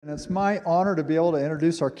And it's my honor to be able to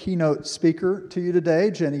introduce our keynote speaker to you today,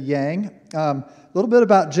 Jenny Yang. A little bit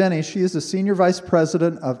about Jenny. She is the Senior Vice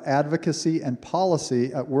President of Advocacy and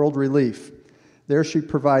Policy at World Relief. There she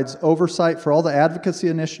provides oversight for all the advocacy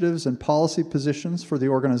initiatives and policy positions for the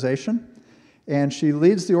organization. And she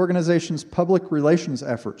leads the organization's public relations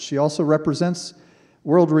efforts. She also represents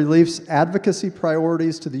World Relief's advocacy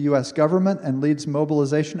priorities to the U.S. government and leads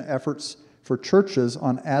mobilization efforts for churches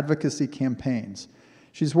on advocacy campaigns.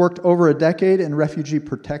 She's worked over a decade in refugee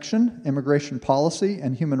protection, immigration policy,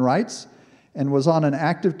 and human rights, and was on an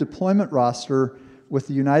active deployment roster with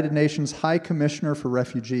the United Nations High Commissioner for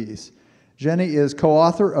Refugees. Jenny is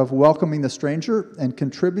co-author of Welcoming the Stranger and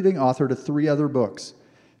contributing author to 3 other books.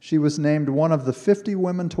 She was named one of the 50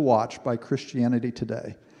 women to watch by Christianity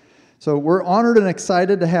Today. So we're honored and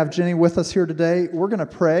excited to have Jenny with us here today. We're going to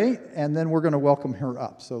pray, and then we're going to welcome her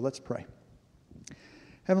up. So let's pray.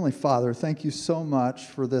 Heavenly Father, thank you so much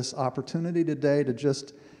for this opportunity today to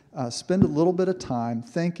just spend a little bit of time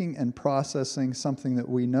thinking and processing something that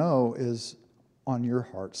we know is on your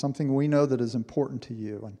heart, something we know that is important to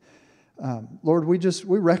you. And Lord, we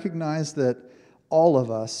recognize that all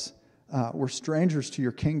of us, we're strangers to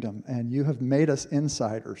your kingdom, and you have made us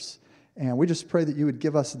insiders. And we just pray that you would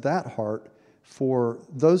give us that heart for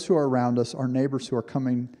those who are around us, our neighbors who are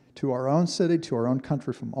coming to our own city, to our own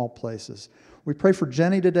country from all places. We pray for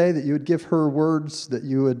Jenny today that you would give her words, that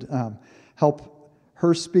you would help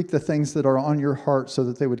her speak the things that are on your heart so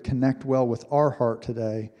that they would connect well with our heart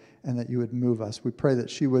today and that you would move us. We pray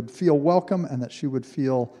that she would feel welcome and that she would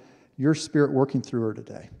feel your spirit working through her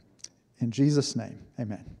today. In Jesus' name,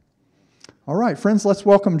 amen. All right, friends, let's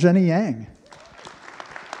welcome Jenny Yang.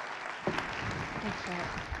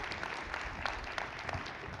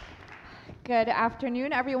 Good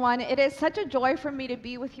afternoon, everyone. It is such a joy for me to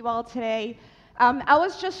be with you all today. I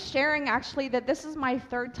was just sharing, actually, that this is my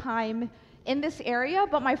 3rd time in this area,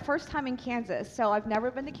 but my first time in Kansas. So I've never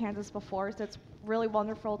been to Kansas before, so it's really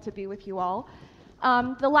wonderful to be with you all.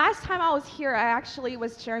 The last time I was here, I actually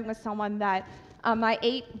was sharing with someone that I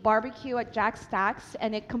ate barbecue at Jack Stack's,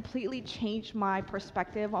 and it completely changed my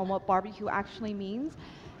perspective on what barbecue actually means.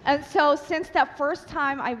 And so since that first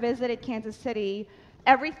time I visited Kansas City,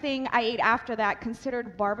 everything I ate after that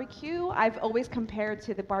considered barbecue, I've always compared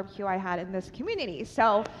to the barbecue I had in this community.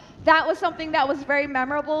 So that was something that was very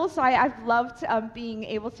memorable. So I've loved being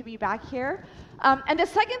able to be back here. And the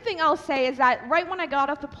second thing I'll say is that right when I got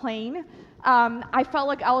off the plane, I felt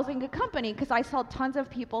like I was in good company because I saw tons of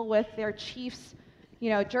people with their Chiefs,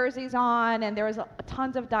 jerseys on, and there was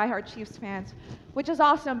tons of diehard Chiefs fans, which is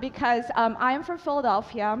awesome because I am from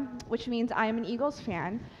Philadelphia, which means I am an Eagles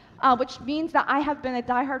fan. Which means that I have been a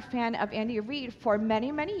diehard fan of Andy Reid for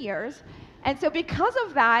many, many years. And so because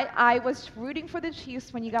of that, I was rooting for the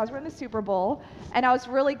Chiefs when you guys were in the Super Bowl. And I was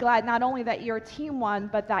really glad not only that your team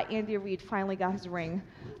won, but that Andy Reid finally got his ring.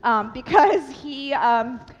 Because he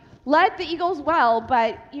led the Eagles well,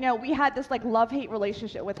 but we had this love-hate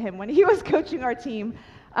relationship with him when he was coaching our team.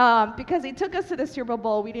 Because he took us to the Super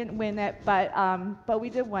Bowl. We didn't win it, but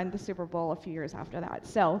we did win the Super Bowl a few years after that.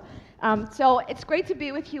 So it's great to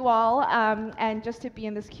be with you all and just to be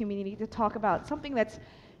in this community to talk about something that's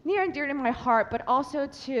near and dear to my heart, but also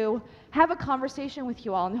to have a conversation with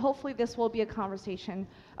you all. And hopefully this will be a conversation,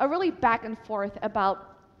 a really back and forth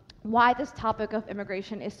about why this topic of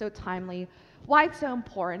immigration is so timely, why it's so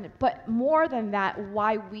important, but more than that,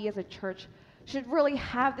 why we as a church should really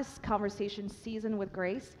have this conversation seasoned with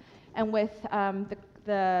grace and with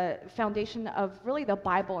the foundation of really the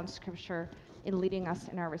Bible and Scripture in leading us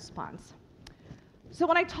in our response. So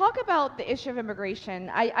when I talk about the issue of immigration,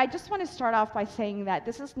 I just want to start off by saying that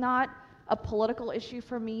this is not a political issue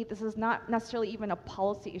for me. This is not necessarily even a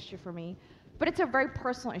policy issue for me, but it's a very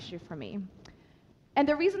personal issue for me. And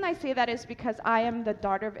the reason I say that is because I am the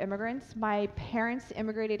daughter of immigrants. My parents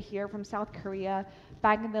immigrated here from South Korea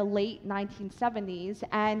back in the late 1970s.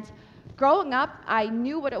 And growing up, I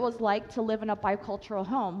knew what it was like to live in a bicultural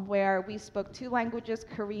home where we spoke 2 languages,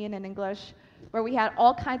 Korean and English, where we had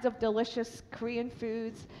all kinds of delicious Korean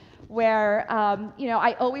foods, where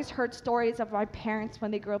I always heard stories of my parents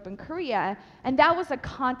when they grew up in Korea. And that was the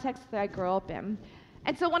context that I grew up in.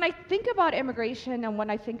 And so when I think about immigration and when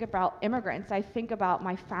I think about immigrants, I think about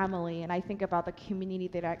my family and I think about the community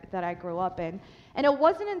that I grew up in. And it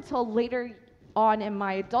wasn't until later on in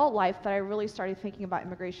my adult life that I really started thinking about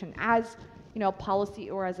immigration as, a policy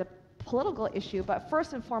or as a political issue. But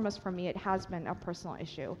first and foremost for me, it has been a personal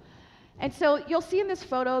issue. And so you'll see in this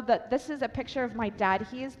photo that this is a picture of my dad.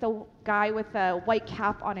 He is the guy with the white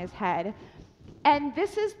cap on his head. And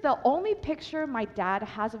this is the only picture my dad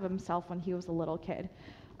has of himself when he was a little kid.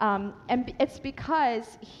 It's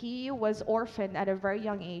because he was orphaned at a very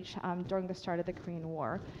young age during the start of the Korean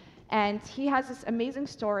War. And he has this amazing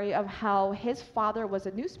story of how his father was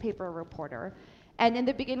a newspaper reporter. And in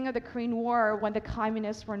the beginning of the Korean War, when the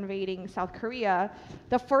communists were invading South Korea,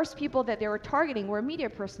 the first people that they were targeting were media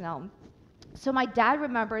personnel. So my dad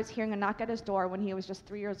remembers hearing a knock at his door when he was just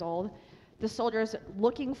 3 years old, the soldiers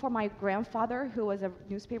looking for my grandfather, who was a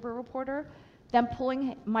newspaper reporter, then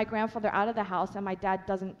pulling my grandfather out of the house, and my dad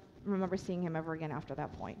doesn't remember seeing him ever again after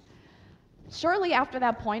that point. Shortly after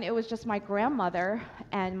that point, it was just my grandmother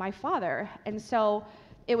and my father. And so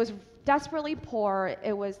it was desperately poor.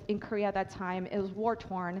 It was in Korea at that time. It was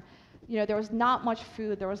war-torn. You know, there was not much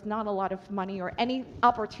food. There was not a lot of money or any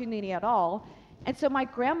opportunity at all. And so my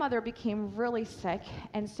grandmother became really sick.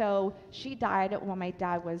 And so she died when my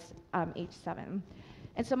dad was age 7.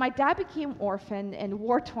 And so my dad became orphaned in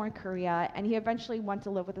war-torn Korea, and he eventually went to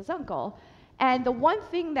live with his uncle. And the one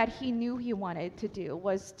thing that he knew he wanted to do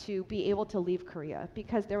was to be able to leave Korea,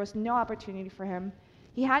 because there was no opportunity for him.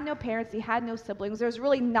 He had no parents, he had no siblings. There was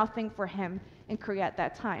really nothing for him in Korea at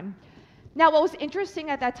that time. Now, what was interesting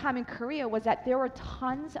at that time in Korea was that there were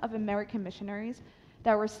tons of American missionaries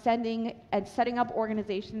that were sending and setting up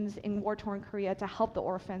organizations in war-torn Korea to help the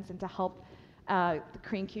orphans and to help the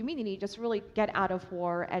Korean community just really get out of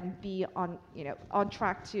war and be on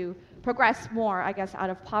track to progress more, I guess, out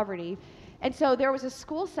of poverty. And so there was a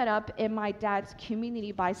school set up in my dad's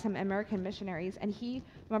community by some American missionaries, and he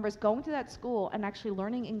remembers going to that school and actually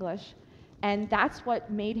learning English, and that's what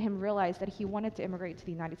made him realize that he wanted to immigrate to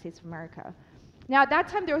the United States of America. Now, at that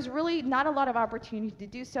time, there was really not a lot of opportunity to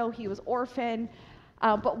do so. He was orphaned,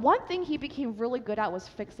 but one thing he became really good at was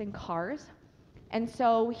fixing cars. And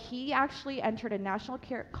so he actually entered a national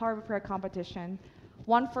car repair competition,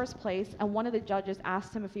 won first place, and one of the judges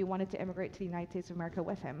asked him if he wanted to immigrate to the United States of America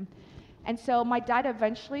with him. And so my dad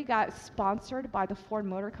eventually got sponsored by the Ford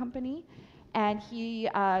Motor Company, and he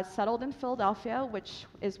settled in Philadelphia, which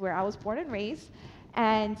is where I was born and raised.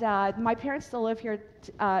 And my parents still live here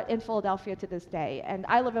in Philadelphia to this day, and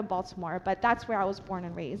I live in Baltimore, but that's where I was born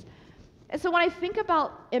and raised. And so when I think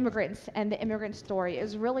about immigrants and the immigrant story,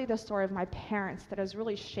 is really the story of my parents that has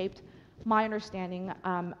really shaped my understanding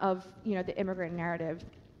of the immigrant narrative.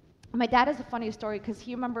 My dad has a funny story because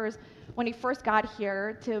he remembers when he first got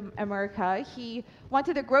here to America, he went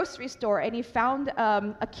to the grocery store and he found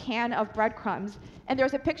a can of breadcrumbs, and there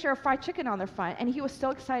was a picture of fried chicken on the front, and he was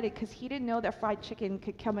so excited because he didn't know that fried chicken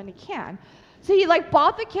could come in a can. So he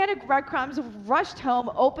bought the can of breadcrumbs, rushed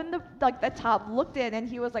home, opened the top, looked in, and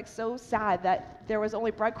he was so sad that there was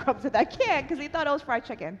only breadcrumbs in that can because he thought it was fried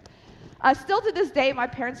chicken. Still to this day, my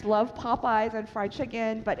parents love Popeyes and fried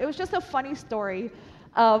chicken, but it was just a funny story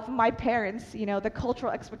of my parents, the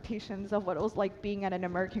cultural expectations of what it was like being at an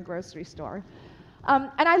American grocery store.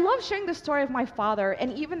 And I love sharing the story of my father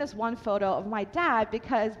and even this one photo of my dad,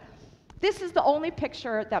 because this is the only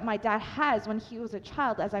picture that my dad has when he was a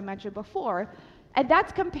child, as I mentioned before. And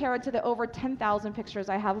that's compared to the over 10,000 pictures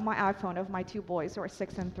I have on my iPhone of my 2 boys who are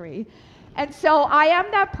 6 and 3. And so I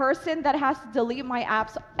am that person that has to delete my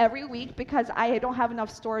apps every week because I don't have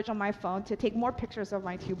enough storage on my phone to take more pictures of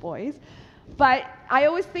my 2 boys. But I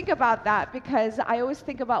always think about that because I always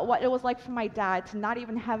think about what it was like for my dad to not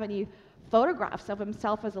even have any photographs of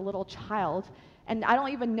himself as a little child. And I don't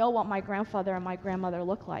even know what my grandfather and my grandmother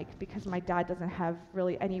look like because my dad doesn't have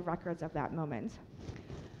really any records of that moment.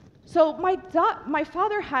 So my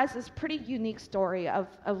father has this pretty unique story of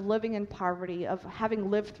living in poverty, of having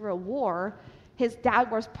lived through a war. His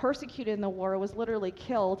dad was persecuted in the war, was literally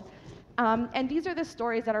killed. And these are the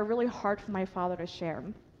stories that are really hard for my father to share.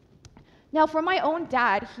 Now, for my own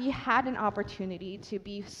dad, he had an opportunity to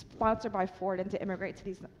be sponsored by Ford and to immigrate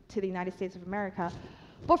to the United States of America.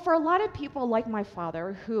 But for a lot of people like my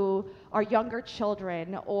father, who are younger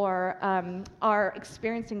children or are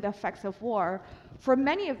experiencing the effects of war, for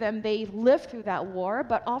many of them, they live through that war,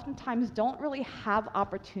 but oftentimes don't really have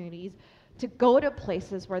opportunities to go to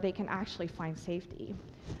places where they can actually find safety.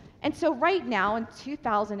 And so right now, in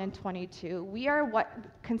 2022,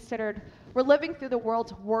 we're living through the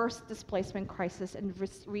world's worst displacement crisis in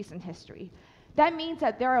recent history. That means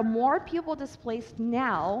that there are more people displaced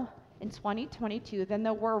now in 2022 than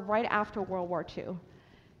there were right after World War II.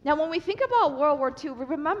 Now, when we think about World War II, we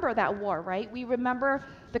remember that war, right? We remember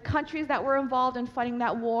the countries that were involved in fighting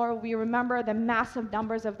that war. We remember the massive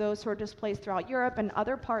numbers of those who were displaced throughout Europe and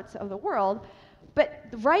other parts of the world. But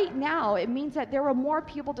right now, it means that there were more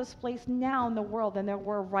people displaced now in the world than there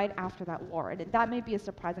were right after that war. And that may be a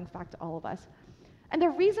surprising fact to all of us. And the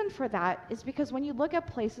reason for that is because when you look at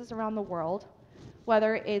places around the world,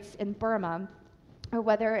 whether it's in Burma, or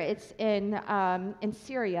whether it's in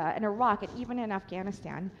Syria and Iraq and even in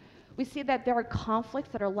Afghanistan, we see that there are conflicts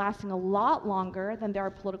that are lasting a lot longer than there are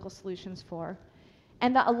political solutions for.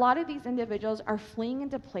 And that a lot of these individuals are fleeing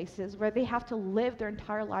into places where they have to live their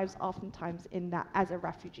entire lives oftentimes in that as a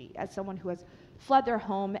refugee, as someone who has fled their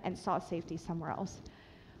home and sought safety somewhere else.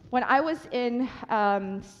 When I was in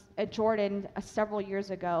Jordan several years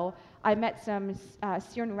ago, I met some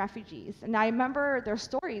Syrian refugees. And I remember their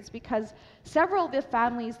stories because several of the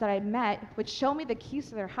families that I met would show me the keys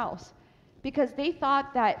to their house, because they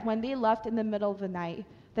thought that when they left in the middle of the night,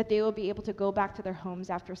 that they would be able to go back to their homes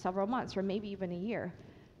after several months or maybe even a year.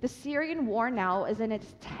 The Syrian war now is in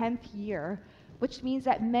its 10th year, which means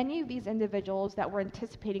that many of these individuals that were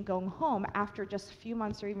anticipating going home after just a few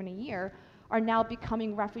months or even a year are now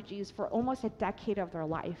becoming refugees for almost a decade of their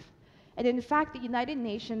life. And in fact, the United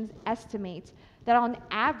Nations estimates that on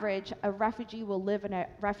average, a refugee will live in a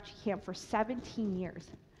refugee camp for 17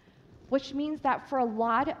 years, which means that for a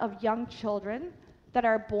lot of young children that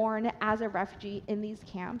are born as a refugee in these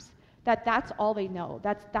camps, that's all they know.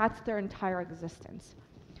 That's their entire existence.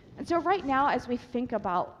 And so right now, as we think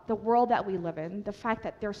about the world that we live in, the fact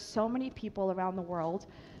that there's so many people around the world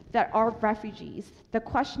that are refugees, the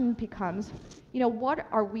question becomes, what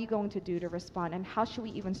are we going to do to respond, and how should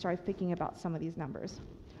we even start thinking about some of these numbers?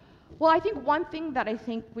 Well, I think one thing that I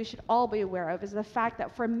think we should all be aware of is the fact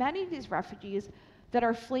that for many of these refugees that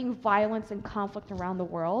are fleeing violence and conflict around the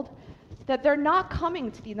world, that they're not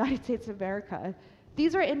coming to the United States of America.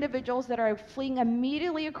 These are individuals that are fleeing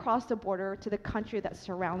immediately across the border to the country that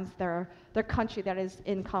surrounds their country that is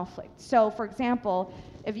in conflict. So, for example,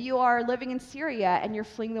 if you are living in Syria and you're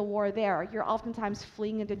fleeing the war there, you're oftentimes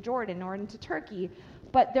fleeing into Jordan or into Turkey.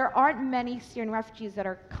 But there aren't many Syrian refugees that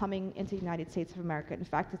are coming into the United States of America. In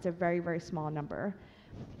fact, it's a very, very small number.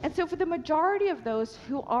 And so for the majority of those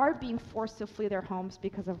who are being forced to flee their homes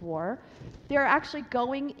because of war, they're actually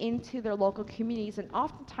going into their local communities, and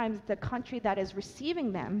oftentimes the country that is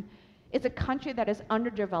receiving them is a country that is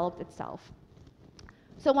underdeveloped itself.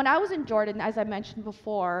 So when I was in Jordan, as I mentioned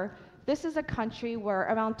before, this is a country where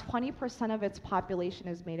around 20% of its population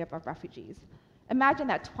is made up of refugees. Imagine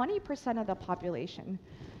that, 20% of the population.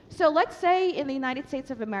 So let's say in the United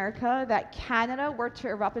States of America that Canada were to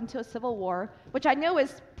erupt into a civil war, which I know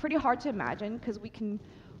is pretty hard to imagine because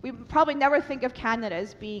we probably never think of Canada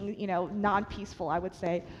as being, non-peaceful, I would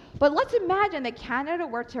say. But let's imagine that Canada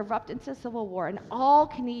were to erupt into a civil war and all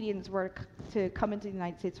Canadians were to come into the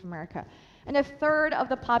United States of America, and a third of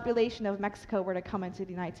the population of Mexico were to come into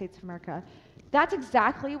the United States of America. That's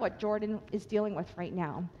exactly what Jordan is dealing with right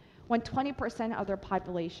now, when 20% of their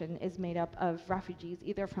population is made up of refugees,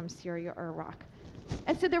 either from Syria or Iraq.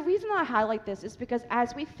 And so the reason I highlight this is because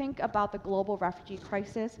as we think about the global refugee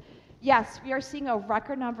crisis, yes, we are seeing a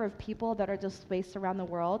record number of people that are displaced around the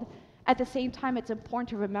world. At the same time, it's important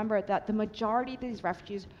to remember that the majority of these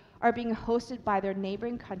refugees are being hosted by their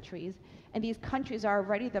neighboring countries, and these countries are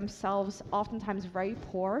already themselves oftentimes very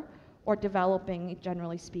poor or developing,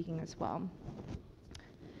 generally speaking, as well.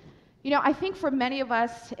 I think for many of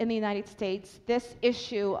us in the United States, this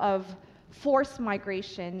issue of forced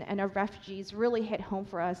migration and of refugees really hit home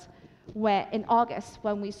for us in August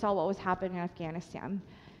when we saw what was happening in Afghanistan.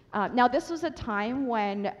 Now, this was a time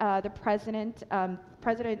when the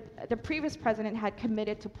previous president had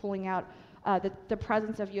committed to pulling out the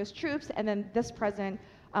presence of U.S. troops, and then this president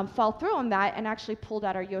followed through on that and actually pulled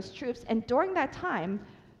out our U.S. troops. And during that time,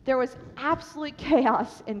 there was absolute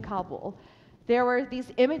chaos in Kabul. There were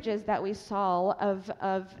these images that we saw of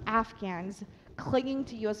Afghans clinging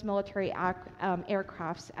to U.S. military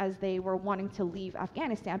aircrafts as they were wanting to leave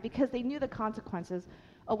Afghanistan because they knew the consequences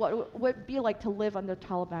of what it would be like to live under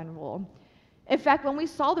Taliban rule. In fact, when we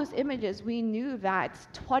saw those images, we knew that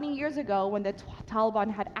 20 years ago, when the Taliban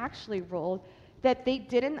had actually ruled, that they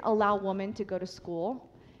didn't allow women to go to school.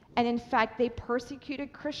 And in fact, they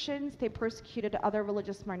persecuted Christians, they persecuted other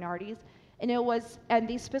religious minorities, and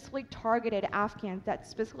they specifically targeted Afghans that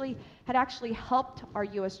specifically had actually helped our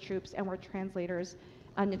U.S. troops and were translators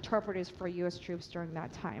and interpreters for U.S. troops during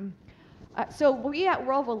that time. So we at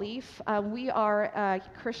World Relief, we are a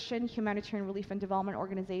Christian humanitarian relief and development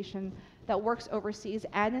organization that works overseas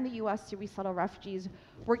and in the U.S. to resettle refugees.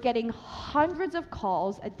 We're getting hundreds of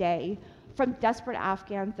calls a day from desperate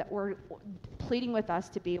Afghans that were pleading with us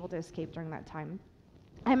to be able to escape during that time.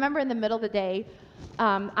 I remember in the middle of the day,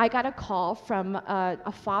 I got a call from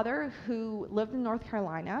a father who lived in North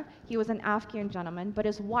Carolina. He was an Afghan gentleman, but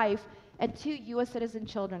his wife and 2 U.S. citizen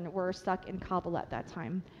children were stuck in Kabul at that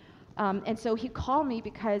time. And so he called me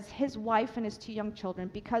because his wife and his 2 young children,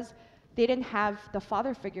 because they didn't have the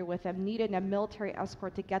father figure with them, needed a military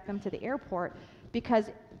escort to get them to the airport.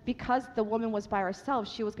 because the woman was by herself,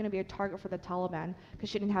 she was going to be a target for the Taliban because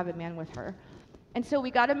she didn't have a man with her. And so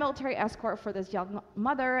we got a military escort for this young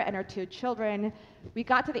mother and her 2 children. We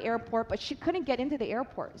got to the airport, but she couldn't get into the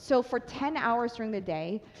airport. So for 10 hours during the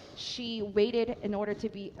day, she waited in order to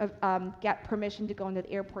get permission to go into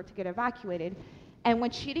the airport to get evacuated. And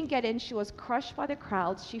when she didn't get in, she was crushed by the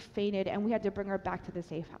crowds, she fainted, and we had to bring her back to the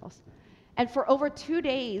safe house. And for over 2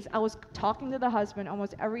 days, I was talking to the husband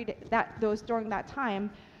almost every day during that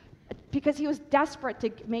time, because he was desperate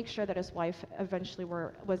to make sure that his wife eventually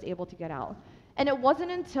was able to get out. And it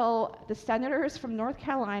wasn't until the senators from North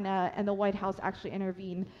Carolina and the White House actually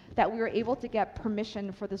intervened that we were able to get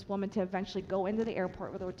permission for this woman to eventually go into the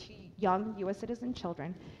airport with her 2 young U.S. citizen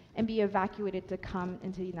children and be evacuated to come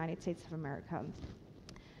into the United States of America.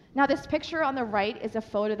 Now, this picture on the right is a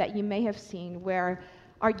photo that you may have seen where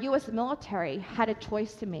our U.S. military had a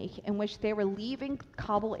choice to make in which they were leaving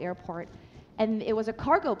Kabul airport, and it was a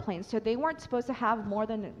cargo plane, so they weren't supposed to have more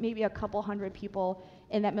than maybe a couple hundred people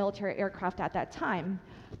in that military aircraft at that time.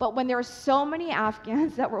 But when there were so many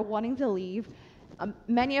Afghans that were wanting to leave,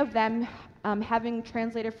 many of them having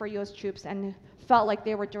translated for U.S. troops and felt like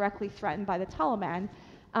they were directly threatened by the Taliban,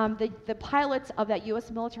 the pilots of that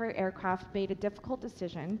U.S. military aircraft made a difficult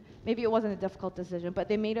decision. Maybe it wasn't a difficult decision, but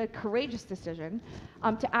they made a courageous decision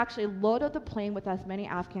to actually load up the plane with as many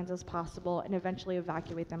Afghans as possible and eventually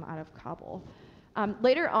evacuate them out of Kabul.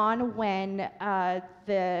 Later on, when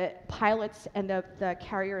the pilots and the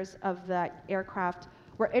carriers of the aircraft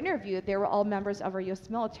were interviewed, they were all members of our U.S.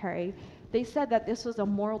 military. They said that this was a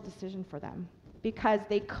moral decision for them because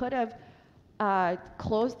they could have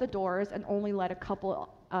closed the doors and only let a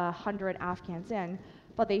couple hundred Afghans in,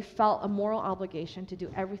 but they felt a moral obligation to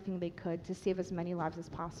do everything they could to save as many lives as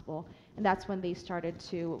possible. And that's when they started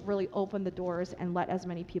to really open the doors and let as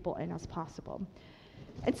many people in as possible.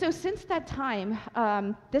 And so since that time,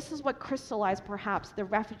 this is what crystallized perhaps the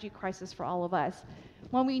refugee crisis for all of us,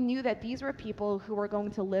 when we knew that these were people who were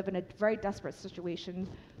going to live in a very desperate situation,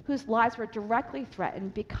 whose lives were directly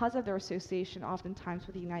threatened because of their association oftentimes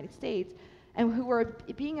with the United States, and who were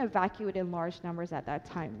being evacuated in large numbers at that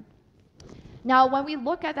time. Now, when we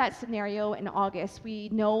look at that scenario in August, we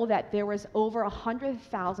know that there was over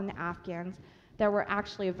 100,000 Afghans that were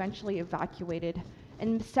actually eventually evacuated.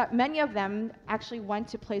 And many of them actually went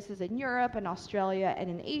to places in Europe and Australia and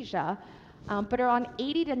in Asia, but around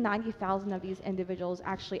 80 to 90,000 of these individuals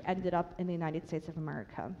actually ended up in the United States of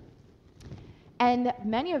America. And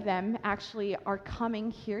many of them actually are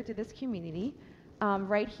coming here to this community,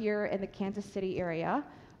 right here in the Kansas City area,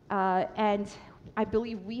 and I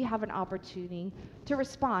believe we have an opportunity to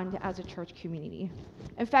respond as a church community.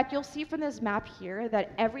 In fact, you'll see from this map here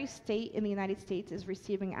that every state in the United States is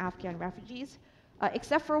receiving Afghan refugees,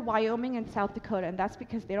 except for Wyoming and South Dakota, and that's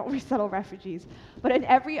because they don't resettle refugees. But in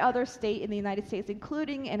every other state in the United States,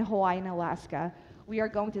 including in Hawaii and Alaska, we are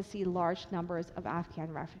going to see large numbers of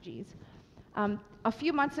Afghan refugees. A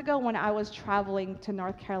few months ago, when I was traveling to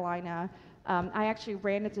North Carolina, I actually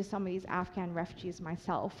ran into some of these Afghan refugees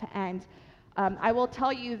myself, and I will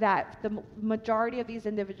tell you that the majority of these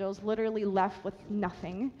individuals literally left with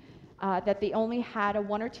nothing, that they only had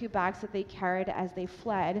 1 or 2 bags that they carried as they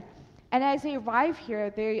fled. And as they arrive here,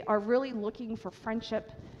 they are really looking for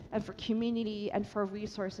friendship and for community and for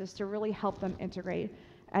resources to really help them integrate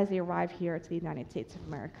as they arrive here to the United States of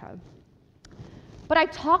America. But I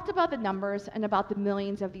talked about the numbers and about the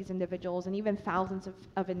millions of these individuals and even thousands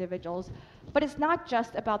of individuals, but it's not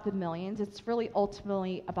just about the millions, it's really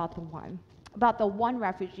ultimately about the one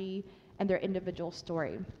refugee and their individual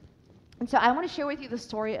story. And so I want to share with you the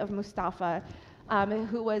story of Mustafa,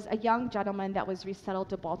 who was a young gentleman that was resettled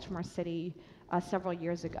to Baltimore City several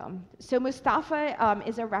years ago. So Mustafa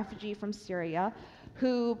is a refugee from Syria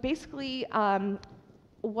who basically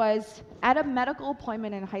was at a medical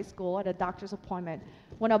appointment in high school, at a doctor's appointment,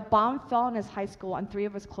 when a bomb fell in his high school and 3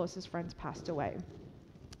 of his closest friends passed away.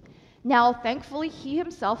 Now, thankfully, he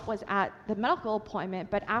himself was at the medical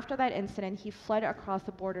appointment, but after that incident, he fled across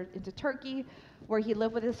the border into Turkey, where he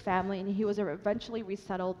lived with his family, and he was eventually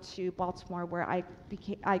resettled to Baltimore, where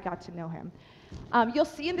I got to know him. You'll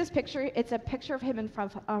see in this picture, it's a picture of him in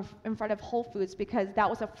front of Whole Foods, because that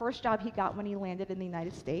was the first job he got when he landed in the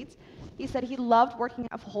United States. He said he loved working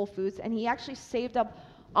at Whole Foods, and he actually saved up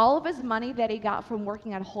all of his money that he got from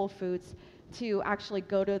working at Whole Foods to actually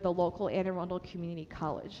go to the local Anne Arundel Community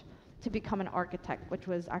College to become an architect, which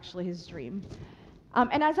was actually his dream.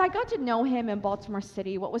 And as I got to know him in Baltimore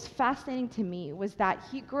City, what was fascinating to me was that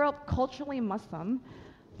he grew up culturally Muslim,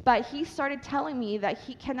 but he started telling me that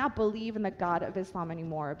he cannot believe in the God of Islam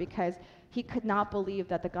anymore because he could not believe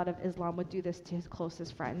that the God of Islam would do this to his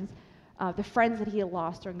closest friends. the friends that he had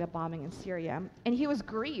lost during the bombing in Syria. And he was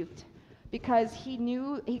grieved because he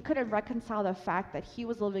knew he couldn't reconcile the fact that he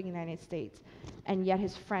was living in the United States and yet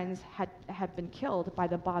his friends had been killed by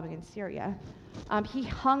the bombing in Syria. He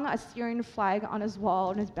hung a Syrian flag on his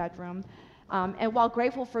wall in his bedroom. And while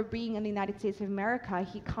grateful for being in the United States of America,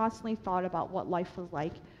 he constantly thought about what life was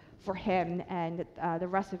like for him and the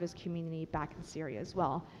rest of his community back in Syria as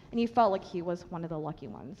well. And he felt like he was one of the lucky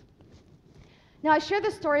ones. Now, I share the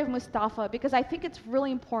story of Mustafa because I think it's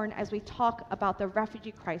really important as we talk about the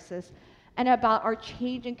refugee crisis and about our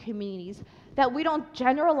change in communities that we don't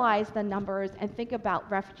generalize the numbers and think about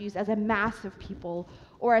refugees as a mass of people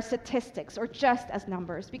or as statistics or just as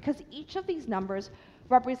numbers, because each of these numbers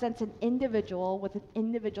represents an individual with an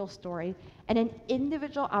individual story and an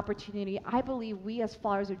individual opportunity I believe we as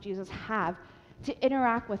followers of Jesus have to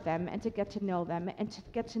interact with them and to get to know them and to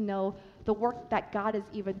get to know the work that God is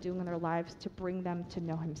even doing in their lives to bring them to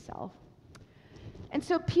know himself. And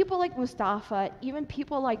so people like Mustafa, even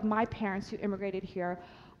people like my parents who immigrated here,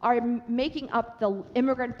 are making up the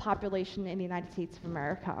immigrant population in the United States of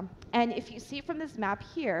America. And if you see from this map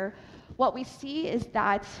here, what we see is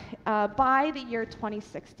that by the year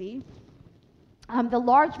 2060, the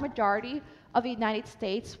large majority of the United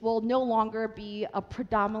States will no longer be a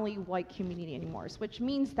predominantly white community anymore, which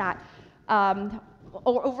means that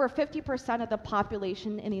over 50% of the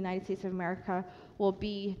population in the United States of America will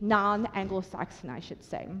be non-Anglo-Saxon, I should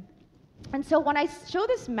say. And so when I show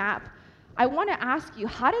this map, I want to ask you,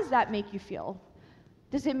 how does that make you feel?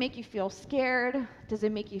 Does it make you feel scared? Does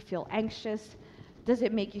it make you feel anxious? Does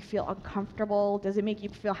it make you feel uncomfortable? Does it make you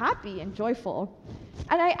feel happy and joyful?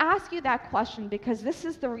 And I ask you that question because this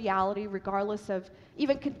is the reality regardless of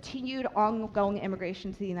even continued ongoing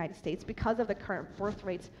immigration to the United States because of the current birth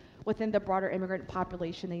rates within the broader immigrant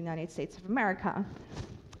population in the United States of America.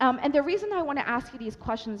 And the reason I want to ask you these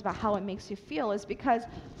questions about how it makes you feel is because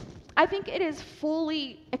I think it is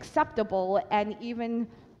fully acceptable and even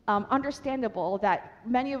understandable that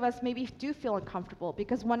many of us maybe do feel uncomfortable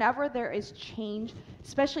because whenever there is change,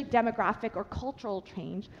 especially demographic or cultural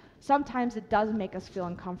change, sometimes it does make us feel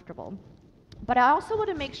uncomfortable. But I also want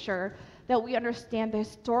to make sure that we understand the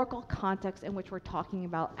historical context in which we're talking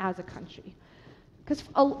about as a country. Because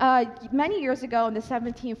many years ago in the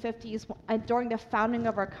 1750s, during the founding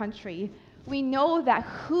of our country, we know that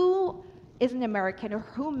who is an American or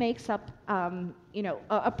who makes up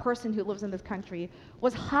a person who lives in this country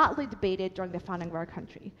was hotly debated during the founding of our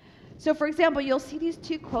country. So for example, you'll see these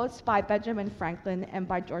two quotes by Benjamin Franklin and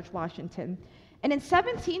by George Washington. And in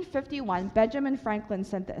 1751, Benjamin Franklin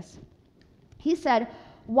said this. He said,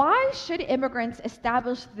 "Why should immigrants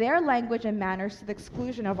establish their language and manners to the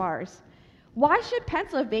exclusion of ours? Why should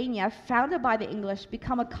Pennsylvania, founded by the English,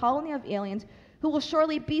 become a colony of aliens who will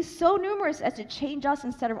surely be so numerous as to change us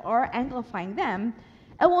instead of our anglifying them,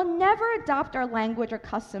 and will never adopt our language or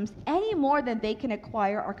customs any more than they can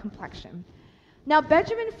acquire our complexion?" Now,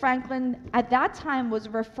 Benjamin Franklin at that time was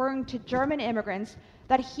referring to German immigrants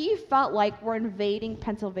that he felt like were invading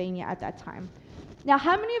Pennsylvania at that time. Now,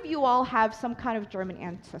 how many of you all have some kind of German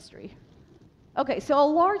ancestry? Okay,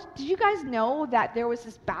 so did you guys know that there was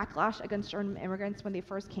this backlash against German immigrants when they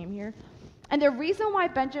first came here? And the reason why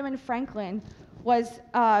Benjamin Franklin was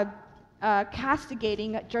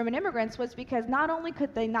castigating German immigrants was because not only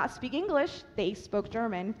could they not speak English, they spoke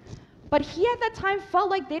German, but he at that time felt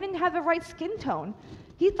like they didn't have the right skin tone.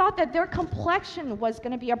 He thought that their complexion was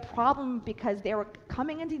going to be a problem because they were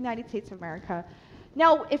coming into the United States of America.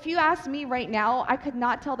 Now, if you ask me right now, I could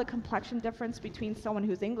not tell the complexion difference between someone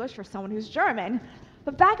who's English or someone who's German.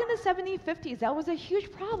 But back in the 1750s, that was a huge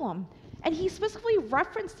problem. And he specifically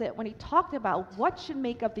referenced it when he talked about what should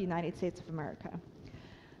make up the United States of America.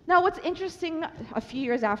 Now, what's interesting a few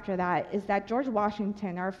years after that is that George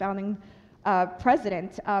Washington, our founding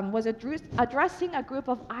president, was addressing a group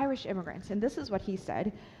of Irish immigrants. And this is what he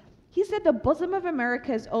said. He said, "The bosom of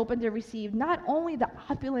America is open to receive not only the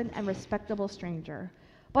opulent and respectable stranger,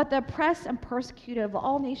 but the oppressed and persecuted of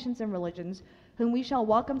all nations and religions, whom we shall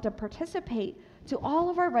welcome to participate to all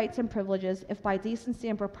of our rights and privileges, if by decency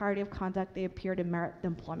and propriety of conduct they appear to merit the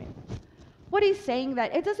employment." What he's saying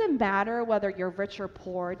that it doesn't matter whether you're rich or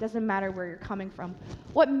poor, it doesn't matter where you're coming from.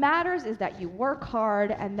 What matters is that you work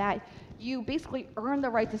hard and that you basically earn the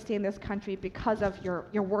right to stay in this country because of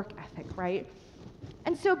your work ethic, right?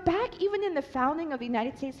 And so back even in the founding of the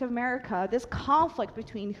United States of America, this conflict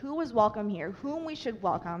between who was welcome here, whom we should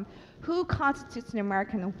welcome, who constitutes an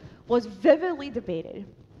American, was vividly debated.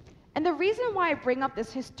 And the reason why I bring up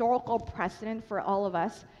this historical precedent for all of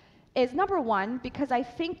us is number one, because I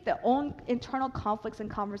think the own internal conflicts and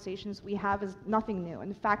conversations we have is nothing new.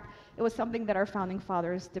 In fact, it was something that our founding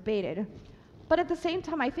fathers debated. But at the same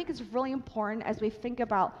time, I think it's really important as we think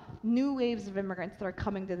about new waves of immigrants that are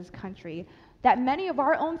coming to this country, that many of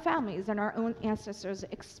our own families and our own ancestors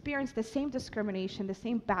experience the same discrimination, the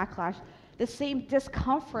same backlash, the same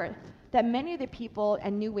discomfort that many of the people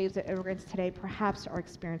and new waves of immigrants today perhaps are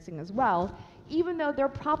experiencing as well, even though they're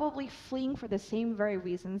probably fleeing for the same very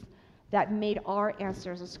reasons that made our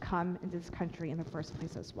ancestors come into this country in the first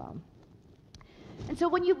place as well. And so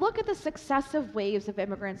when you look at the successive waves of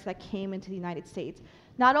immigrants that came into the United States,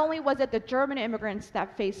 not only was it the German immigrants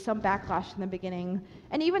that faced some backlash in the beginning,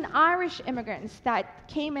 and even Irish immigrants that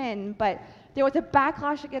came in, but there was a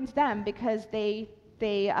backlash against them because they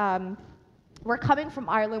were coming from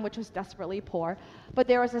Ireland, which was desperately poor, but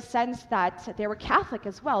there was a sense that they were Catholic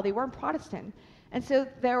as well, they weren't Protestant. And so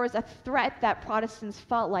there was a threat that Protestants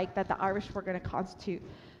felt like that the Irish were going to constitute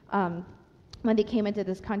when they came into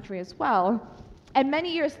this country as well. And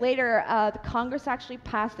many years later, the Congress actually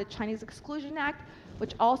passed the Chinese Exclusion Act,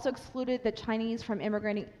 which also excluded the Chinese from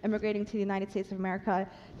immigrating to the United States of America.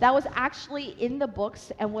 That was actually in the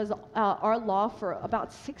books and was our law for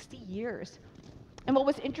about 60 years. And what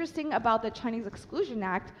was interesting about the Chinese Exclusion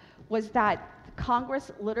Act was that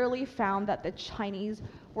Congress literally found that the Chinese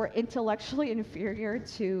were intellectually inferior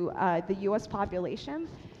to the US population.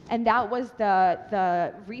 And that was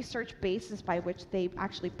the research basis by which they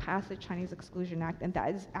actually passed the Chinese Exclusion Act. And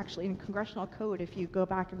that is actually in congressional code, if you go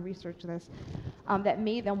back and research this, that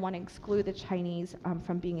made them want to exclude the Chinese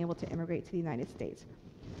from being able to immigrate to the United States.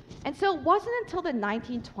 And so it wasn't until the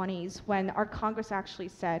 1920s when our Congress actually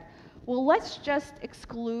said, well, let's just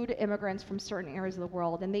exclude immigrants from certain areas of the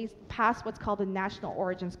world. And they passed what's called the National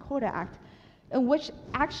Origins Quota Act, in which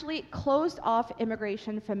actually closed off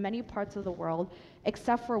immigration from many parts of the world,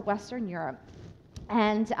 except for Western Europe.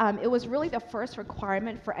 And it was really the first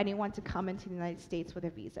requirement for anyone to come into the United States with a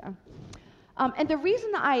visa. And the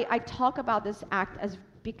reason I talk about this act as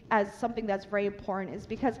something that's very important is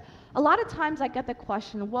because a lot of times I get the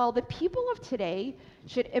question, well, the people of today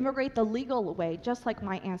should immigrate the legal way, just like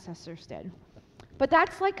my ancestors did. But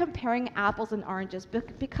that's like comparing apples and oranges,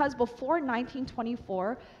 because before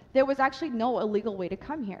 1924, there was actually no illegal way to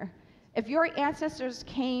come here. If your ancestors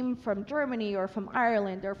came from Germany or from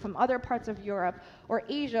Ireland or from other parts of Europe or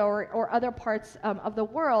Asia or other parts of the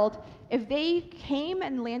world, if they came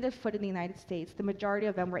and landed foot in the United States, the majority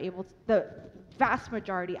of them were able to, the vast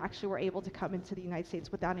majority actually were able to come into the United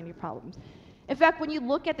States without any problems. In fact, when you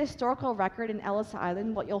look at the historical record in Ellis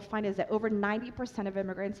Island, what you'll find is that over 90% of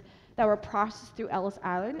immigrants that were processed through Ellis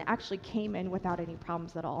Island actually came in without any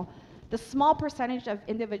problems at all. The small percentage of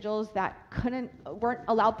individuals that weren't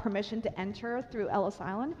allowed permission to enter through Ellis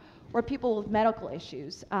Island were people with medical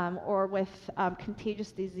issues or with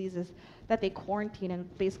contagious diseases that they quarantined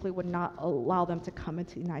and basically would not allow them to come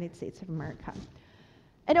into the United States of America.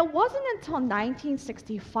 And it wasn't until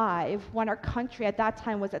 1965, when our country at that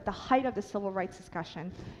time was at the height of the civil rights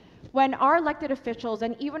discussion, when our elected officials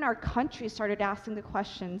and even our country started asking the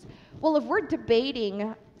questions, well, if we're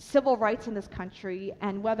debating civil rights in this country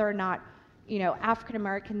and whether or not, African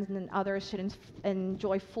Americans and others should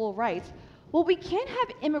enjoy full rights, well, we can't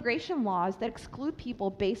have immigration laws that exclude people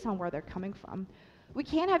based on where they're coming from. We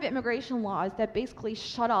can't have immigration laws that basically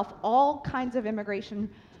shut off all kinds of immigration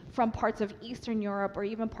from parts of Eastern Europe or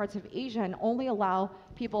even parts of Asia and only allow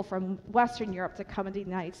people from Western Europe to come into the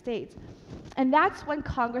United States. And that's when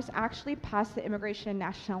Congress actually passed the Immigration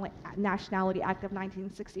and Nationality Act of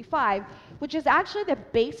 1965, which is actually the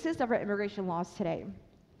basis of our immigration laws today.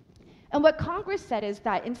 And what Congress said is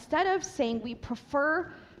that instead of saying we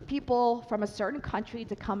prefer people from a certain country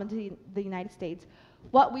to come into the United States,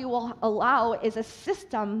 what we will allow is a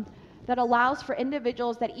system that allows for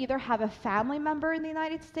individuals that either have a family member in the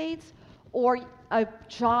United States or a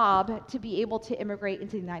job to be able to immigrate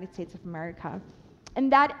into the United States of America.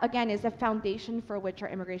 And that, again, is the foundation for which our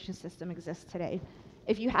immigration system exists today.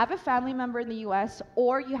 If you have a family member in the US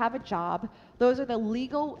or you have a job, those are the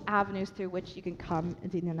legal avenues through which you can come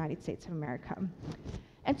into the United States of America.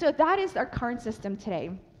 And so that is our current system today.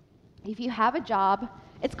 If you have a job,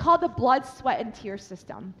 it's called the blood, sweat, and tears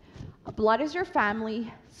system. Blood is your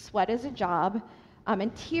family, sweat is a job,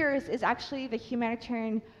 and tears is actually the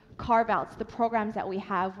humanitarian carve-outs, the programs that we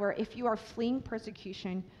have where if you are fleeing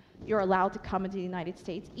persecution, you're allowed to come into the United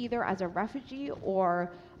States either as a refugee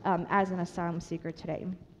or as an asylum seeker today.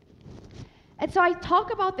 And so I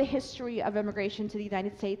talk about the history of immigration to the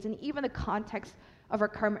United States and even the context of our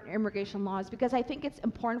current immigration laws because I think it's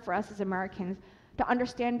important for us as Americans to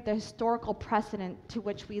understand the historical precedent to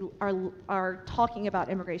which we are talking about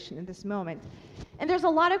immigration in this moment. And there's a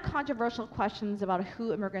lot of controversial questions about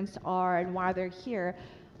who immigrants are and why they're here,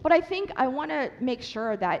 but I think I want to make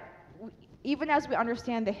sure that even as we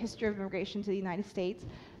understand the history of immigration to the United States,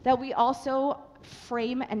 that we also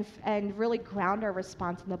frame and really ground our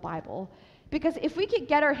response in the Bible. Because if we could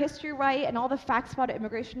get our history right and all the facts about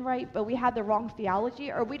immigration right, but we have the wrong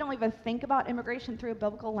theology, or we don't even think about immigration through a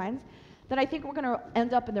biblical lens, then I think we're going to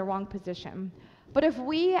end up in the wrong position. But if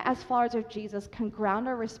we, as followers of Jesus, can ground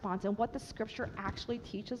our response in what the scripture actually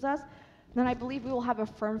teaches us, then I believe we will have a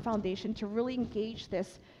firm foundation to really engage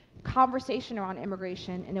this conversation around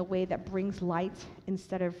immigration in a way that brings light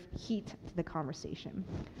instead of heat to the conversation.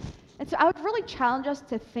 And so I would really challenge us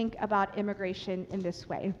to think about immigration in this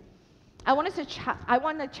way. I want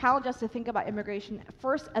to challenge us to think about immigration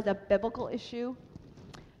first as a biblical issue,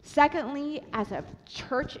 secondly as a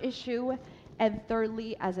church issue, and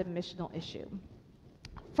thirdly as a missional issue.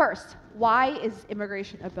 First, why is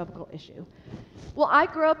immigration a biblical issue? Well, I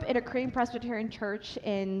grew up in a Korean Presbyterian church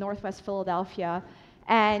in Northwest Philadelphia,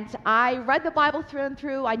 and I read the Bible through and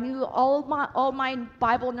through. I knew all my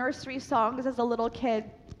Bible nursery songs as a little kid.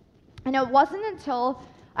 And it wasn't until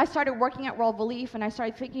I started working at World Relief and I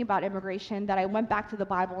started thinking about immigration that I went back to the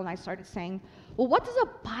Bible and I started saying, well, what does the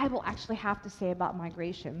Bible actually have to say about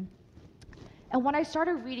migration? And when I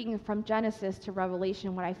started reading from Genesis to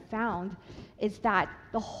Revelation, what I found is that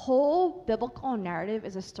the whole biblical narrative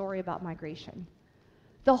is a story about migration.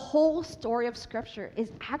 The whole story of Scripture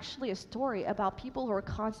is actually a story about people who are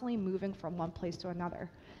constantly moving from one place to another.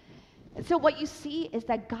 And so what you see is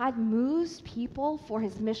that God moves people for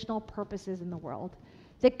his missional purposes in the world.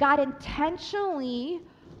 That God intentionally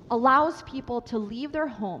allows people to leave their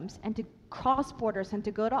homes and to cross borders and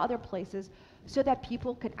to go to other places so that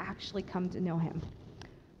people could actually come to know him.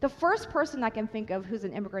 The first person I can think of who's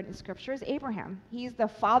an immigrant in Scripture is Abraham. He's the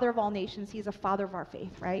father of all nations. He's the father of our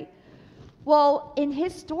faith, right? Well, in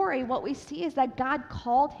his story, what we see is that God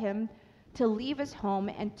called him to leave his home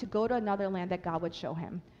and to go to another land that God would show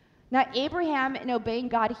him. Now, Abraham, in obeying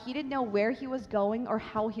God, he didn't know where he was going or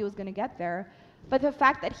how he was going to get there, but the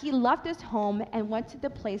fact that he left his home and went to the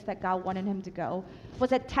place that God wanted him to go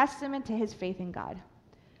was a testament to his faith in God.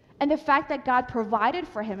 And the fact that God provided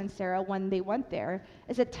for him and Sarah when they went there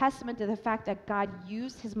is a testament to the fact that God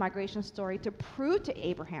used his migration story to prove to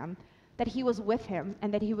Abraham that he was with him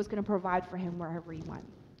and that he was going to provide for him wherever he went.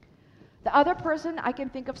 The other person I can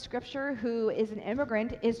think of Scripture who is an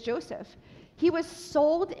immigrant is Joseph. He was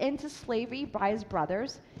sold into slavery by his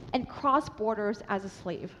brothers and crossed borders as a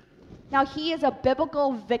slave. Now, he is a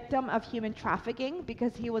biblical victim of human trafficking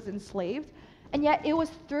because he was enslaved, and yet it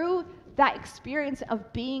was through that experience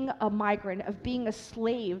of being a migrant, of being a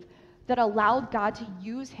slave, that allowed God to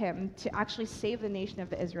use him to actually save the nation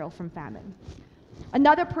of Israel from famine.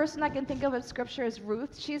 Another person I can think of Scripture is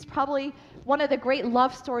Ruth. She's probably one of the great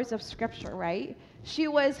love stories of Scripture, right? She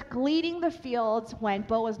was gleaning the fields when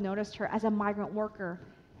Boaz noticed her as a migrant worker.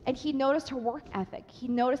 And he noticed her work ethic. He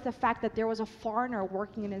noticed the fact that there was a foreigner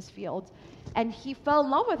working in his fields. And he fell in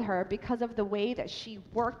love with her because of the way that she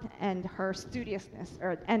worked and her studiousness,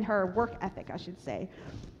 and her work ethic, I should say.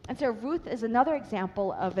 And so Ruth is another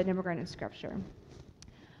example of an immigrant in Scripture.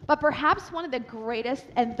 But perhaps one of the greatest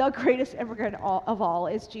and the greatest immigrant of all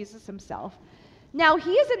is Jesus himself. Now,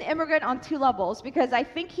 he is an immigrant on two levels because I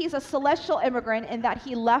think he's a celestial immigrant in that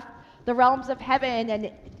he left the realms of heaven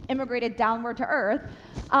and immigrated downward to earth.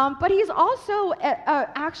 But he's also an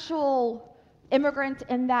actual immigrant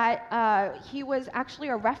in that he was actually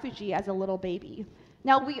a refugee as a little baby.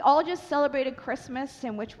 Now, we all just celebrated Christmas,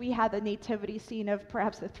 in which we had the nativity scene of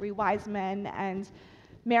perhaps the three wise men and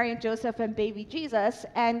Mary and Joseph and baby Jesus,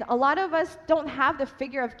 and a lot of us don't have the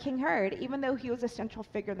figure of King Herod, even though he was a central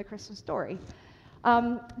figure in the Christmas story.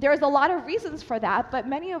 There's a lot of reasons for that, but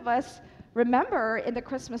many of us remember in the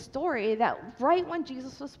Christmas story that right when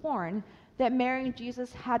Jesus was born, that Mary and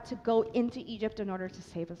Jesus had to go into Egypt in order to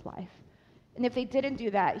save his life. And if they didn't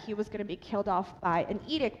do that, he was going to be killed off by an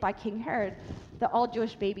edict by King Herod that all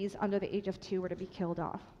Jewish babies under the age of 2 were to be killed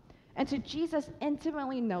off. And so Jesus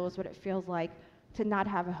intimately knows what it feels like to not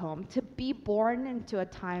have a home, to be born into a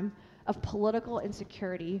time of political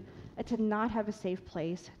insecurity, and to not have a safe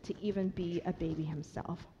place to even be a baby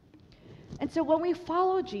himself. And so when we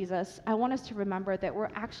follow Jesus, I want us to remember that we're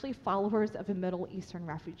actually followers of a Middle Eastern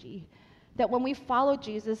refugee. That when we follow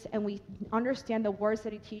Jesus and we understand the words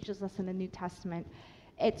that he teaches us in the New Testament,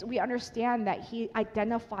 we understand that he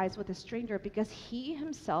identifies with a stranger because he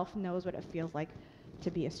himself knows what it feels like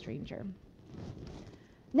to be a stranger.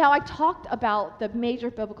 Now, I talked about the major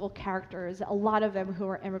biblical characters, a lot of them who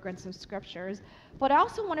are immigrants in scriptures, but I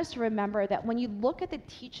also want us to remember that when you look at the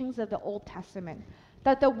teachings of the Old Testament,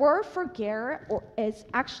 that the word for ger is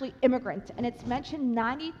actually immigrant, and it's mentioned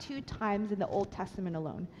 92 times in the Old Testament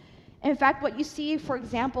alone. In fact, what you see, for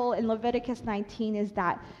example, in Leviticus 19 is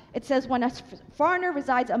that it says, when a foreigner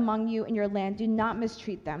resides among you in your land, do not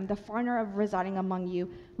mistreat them. The foreigner residing among you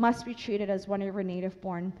must be treated as one of your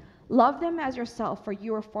native-born. Love them as yourself, for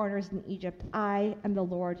you are foreigners in Egypt. I am the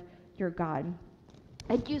Lord your God.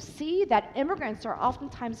 And you see that immigrants are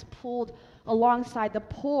oftentimes pulled alongside the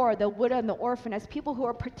poor, the widow, and the orphan as people who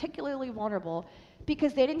are particularly vulnerable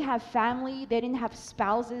because they didn't have family, they didn't have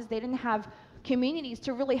spouses, they didn't have communities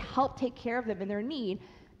to really help take care of them in their need.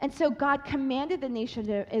 And so God commanded the nation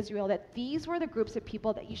of Israel that these were the groups of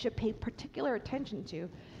people that you should pay particular attention to,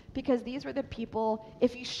 because these were the people,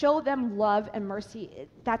 if you show them love and mercy,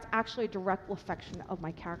 that's actually a direct reflection of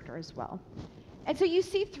my character as well. And so you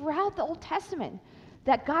see throughout the Old Testament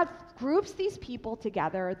that God groups these people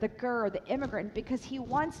together, the ger, the immigrant, because he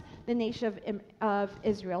wants the nation of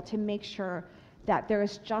Israel to make sure that there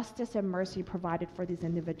is justice and mercy provided for these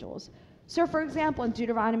individuals. So, for example, in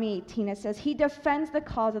Deuteronomy 18, it says, he defends the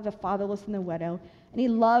cause of the fatherless and the widow, and he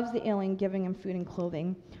loves the alien, giving him food and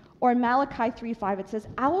clothing. Or in Malachi 3:5, it says,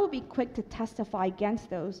 I will be quick to testify against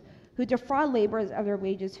those who defraud laborers of their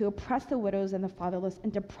wages, who oppress the widows and the fatherless,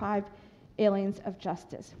 and deprive aliens of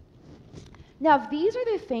justice. Now, these are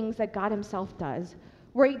the things that God himself does,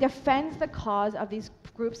 where he defends the cause of these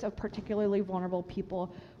groups of particularly vulnerable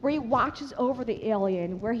people, where he watches over the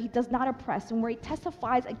alien, where he does not oppress, and where he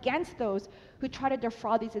testifies against those who try to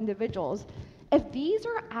defraud these individuals. If these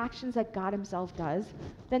are actions that God himself does,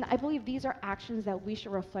 then I believe these are actions that we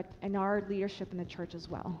should reflect in our leadership in the church as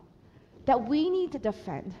well. That we need to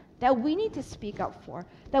defend, that we need to speak up for,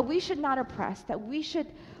 that we should not oppress, that we should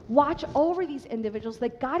watch over these individuals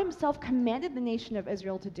that God himself commanded the nation of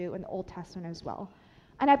Israel to do in the Old Testament as well.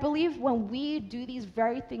 And I believe when we do these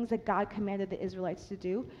very things that God commanded the Israelites to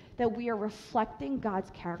do, that we are reflecting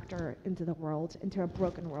God's character into the world, into a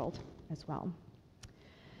broken world as well.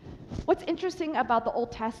 What's interesting about the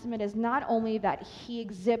Old Testament is not only that he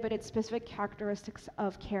exhibited specific characteristics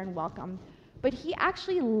of care and welcome, but he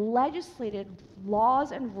actually legislated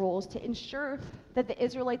laws and rules to ensure that the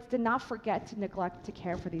Israelites did not forget to neglect to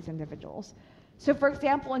care for these individuals. So, for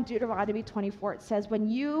example, in Deuteronomy 24, it says, when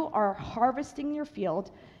you are harvesting your field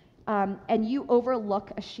and you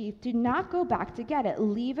overlook a sheaf, do not go back to get it.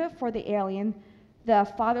 Leave it for the alien,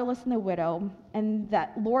 the fatherless, and the widow, and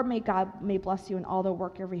that God may bless you in all the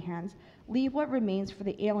work of your hands. Leave what remains for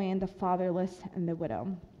the alien, the fatherless, and the widow.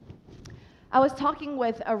 I was talking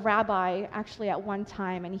with a rabbi actually at one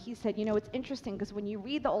time, and he said, it's interesting because when you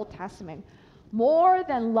read the Old Testament, more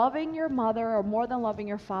than loving your mother or more than loving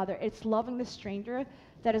your father, it's loving the stranger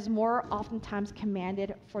that is more oftentimes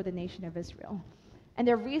commanded for the nation of Israel. And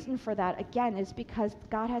the reason for that, again, is because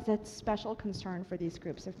God has a special concern for these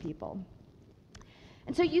groups of people.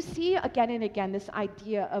 And so you see again and again this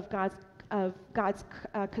idea of God's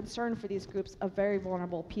concern for these groups of very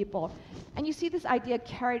vulnerable people. And you see this idea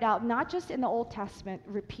carried out not just in the Old Testament,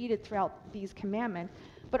 repeated throughout these commandments,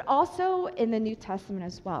 but also in the New Testament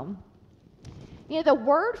as well. The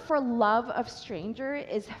word for love of stranger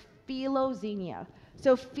is philoxenia.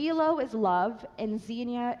 So philo is love, and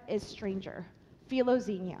xenia is stranger.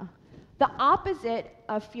 Philoxenia. The opposite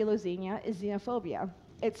of philoxenia is xenophobia.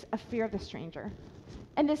 It's a fear of the stranger.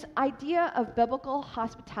 And this idea of biblical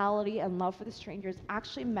hospitality and love for the stranger is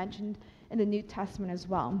actually mentioned in the New Testament as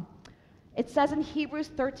well. It says in Hebrews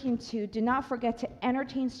 13:2, do not forget to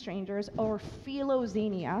entertain strangers, or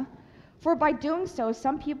philoxenia, for by doing so,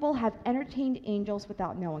 some people have entertained angels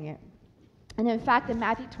without knowing it. And in fact, in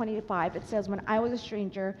Matthew 25, it says, when I was a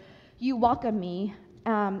stranger, you welcomed me.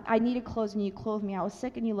 I needed clothes, and you clothed me. I was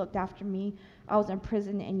sick, and you looked after me. I was in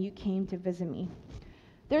prison, and you came to visit me.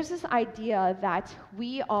 There's this idea that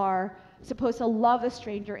we are supposed to love the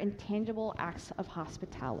stranger in tangible acts of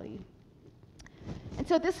hospitality. And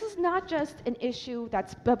so this is not just an issue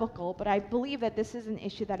that's biblical, but I believe that this is an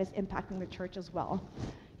issue that is impacting the church as well.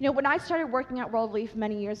 When I started working at World Relief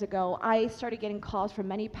many years ago, I started getting calls from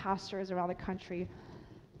many pastors around the country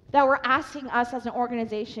that were asking us as an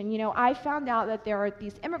organization, I found out that there are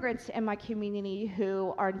these immigrants in my community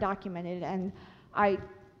who are undocumented, and I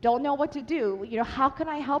don't know what to do. How can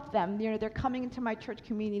I help them? They're coming into my church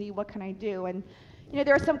community. What can I do? And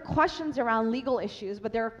there are some questions around legal issues,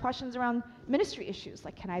 but there are questions around ministry issues,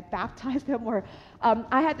 like can I baptize them? Or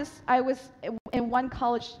I was in one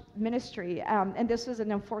college ministry, and this was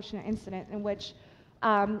an unfortunate incident in which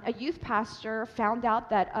a youth pastor found out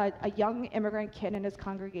that a young immigrant kid in his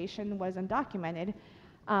congregation was undocumented.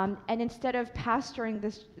 And instead of pastoring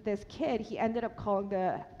this kid, he ended up calling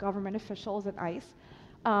the government officials and ICE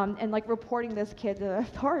and like reporting this kid to the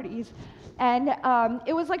authorities. And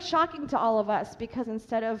it was like shocking to all of us, because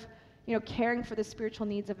instead of caring for the spiritual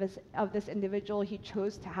needs of this individual, he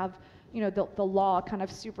chose to have the law kind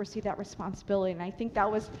of supersede that responsibility. And I think that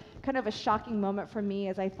was kind of a shocking moment for me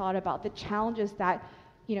as I thought about the challenges that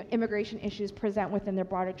immigration issues present within the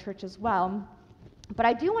broader church as well. But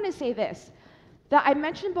I do want to say this, that I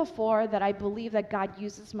mentioned before that I believe that God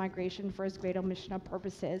uses migration for his greater missional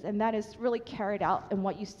purposes, and that is really carried out in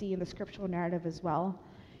what you see in the scriptural narrative as well.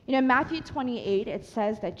 In Matthew 28, it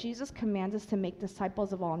says that Jesus commands us to make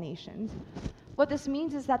disciples of all nations. What this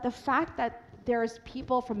means is that the fact that there's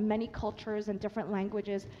people from many cultures and different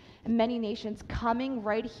languages and many nations coming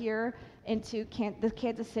right here into the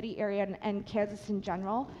Kansas City area and Kansas in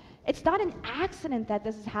general, it's not an accident that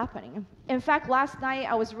this is happening. In fact, last night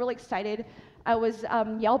I was really excited. I was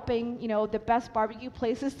Yelping, the best barbecue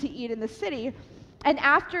places to eat in the city. And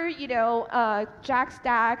after, Jack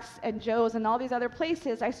Stacks and Joe's and all these other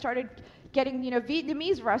places, I started getting,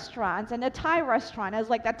 Vietnamese restaurants and a Thai restaurant as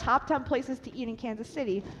like the top 10 places to eat in Kansas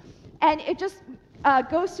City. And it just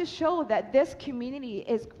goes to show that this community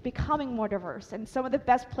is becoming more diverse. And some of the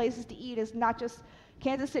best places to eat is not just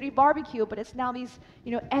Kansas City barbecue, but it's now these,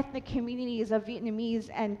 ethnic communities of Vietnamese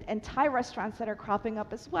and Thai restaurants that are cropping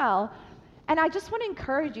up as well. And I just want to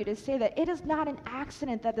encourage you to say that it is not an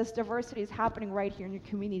accident that this diversity is happening right here in your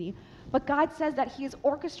community. But God says that he is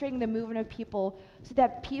orchestrating the movement of people so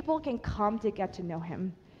that people can come to get to know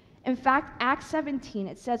him. In fact, Acts 17,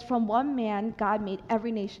 it says, from one man, God made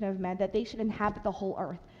every nation of men that they should inhabit the whole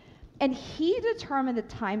earth. And he determined the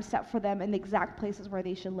time set for them and the exact places where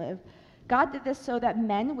they should live. God did this so that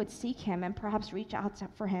men would seek him and perhaps reach out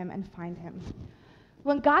for him and find him.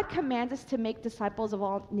 When God commands us to make disciples of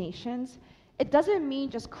all nations, it doesn't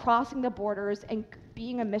mean just crossing the borders and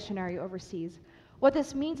being a missionary overseas. What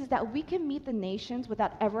this means is that we can meet the nations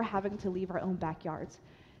without ever having to leave our own backyards.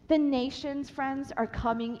 The nations, friends, are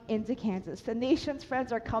coming into Kansas. The nations,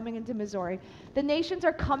 friends, are coming into Missouri. The nations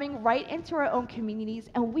are coming right into our own communities,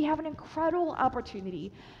 and we have an incredible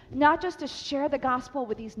opportunity, not just to share the gospel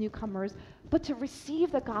with these newcomers, but to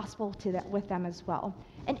receive the gospel with them as well.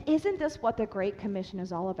 And isn't this what the Great Commission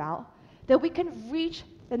is all about? That we can reach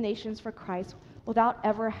the nations for Christ without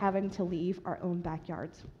ever having to leave our own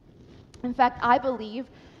backyards. In fact, I believe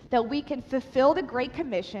that we can fulfill the Great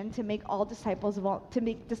Commission to make disciples of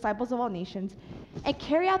all nations and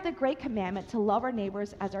carry out the Great Commandment to love our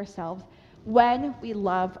neighbors as ourselves when we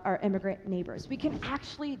love our immigrant neighbors. We can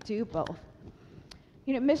actually do both.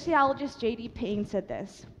 Missiologist J.D. Payne said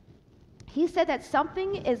this. He said that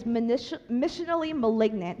something is missionally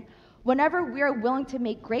malignant whenever we are willing to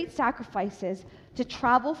make great sacrifices to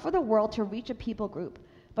travel for the world to reach a people group,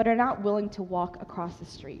 but are not willing to walk across the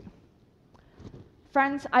street.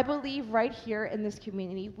 Friends, I believe right here in this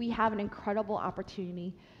community, we have an incredible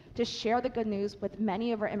opportunity to share the good news with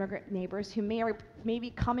many of our immigrant neighbors who may be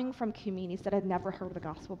coming from communities that had never heard the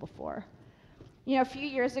gospel before. A few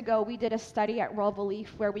years ago, we did a study at World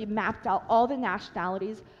Relief where we mapped out all the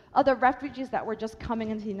nationalities of the refugees that were just coming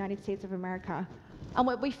into the United States of America. And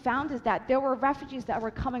what we found is that there were refugees that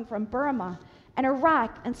were coming from Burma and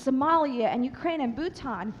Iraq and Somalia and Ukraine and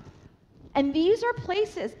Bhutan. And these are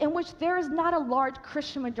places in which there is not a large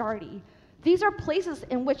Christian majority. These are places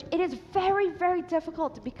in which it is very, very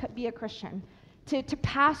difficult to be a Christian, to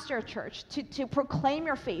pastor a church, to proclaim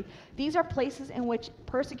your faith. These are places in which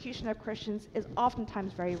persecution of Christians is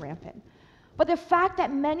oftentimes very rampant. But the fact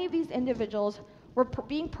that many of these individuals were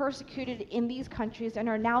being persecuted in these countries and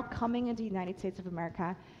are now coming into the United States of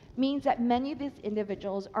America means that many of these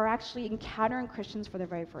individuals are actually encountering Christians for the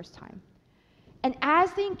very first time. And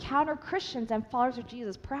as they encounter Christians and followers of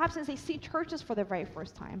Jesus, perhaps as they see churches for the very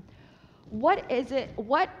first time, what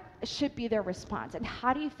should be their response? And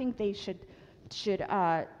how do you think they should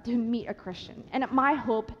to meet a Christian? And my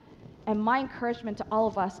hope and my encouragement to all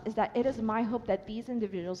of us is that it is my hope that these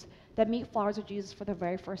individuals that meet followers of Jesus for the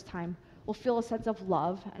very first time will feel a sense of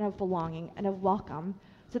love and of belonging and of welcome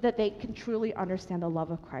so that they can truly understand the love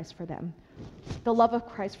of Christ for them, the love of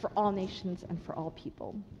Christ for all nations and for all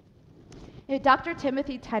people. Dr.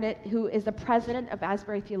 Timothy Tennant, who is the president of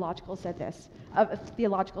Asbury Theological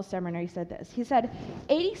Seminary, said this. He said,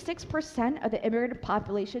 86% of the immigrant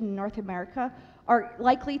population in North America are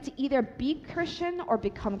likely to either be Christian or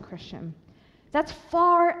become Christian. That's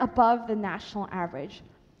far above the national average.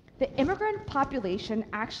 The immigrant population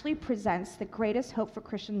actually presents the greatest hope for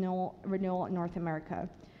Christian renewal in North America.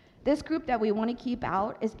 This group that we want to keep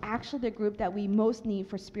out is actually the group that we most need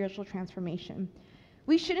for spiritual transformation.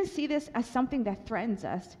 We shouldn't see this as something that threatens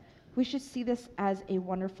us. We should see this as a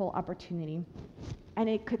wonderful opportunity. And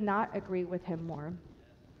I could not agree with him more.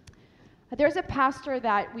 There's a pastor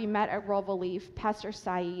that we met at World Relief, Pastor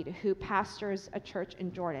Saeed, who pastors a church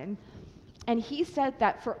in Jordan. And he said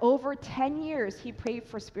that for over 10 years, he prayed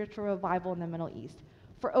for spiritual revival in the Middle East.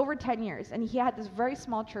 For over 10 years. And he had this very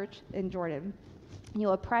small church in Jordan. And he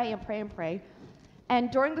would pray and pray and pray. And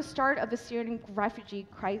during the start of the Syrian refugee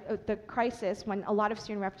crisis, when a lot of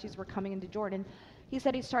Syrian refugees were coming into Jordan, he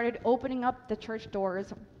said he started opening up the church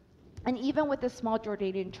doors, and even with the small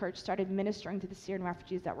Jordanian church, started ministering to the Syrian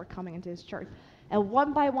refugees that were coming into his church. And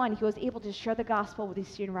one by one, he was able to share the gospel with these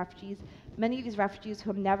Syrian refugees, many of these refugees who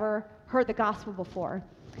have never heard the gospel before.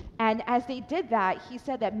 And as they did that, he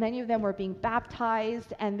said that many of them were being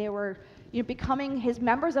baptized, and they were becoming his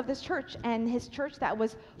members of this church. And his church that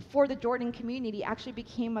was for the Jordan community actually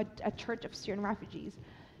became a church of Syrian refugees.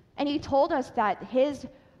 And he told us that his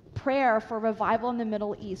prayer for revival in the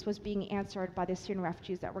Middle East was being answered by the Syrian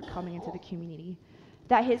refugees that were coming into the community.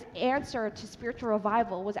 That his answer to spiritual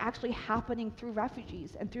revival was actually happening through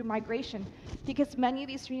refugees and through migration, because many of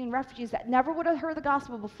these Syrian refugees that never would have heard the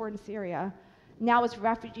gospel before in Syria, now as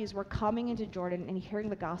refugees were coming into Jordan and hearing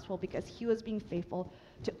the gospel because he was being faithful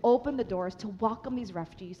to open the doors to welcome these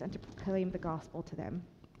refugees and to proclaim the gospel to them.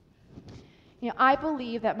 I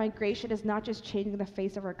believe that migration is not just changing the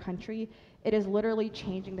face of our country, it is literally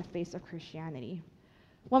changing the face of Christianity.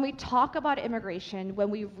 When we talk about immigration,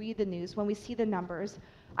 when we read the news, when we see the numbers,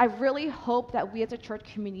 I really hope that we as a church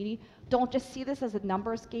community don't just see this as a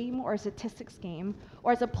numbers game or a statistics game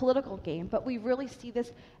or as a political game, but we really see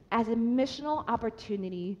this as a missional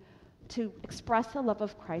opportunity to express the love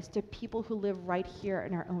of Christ to people who live right here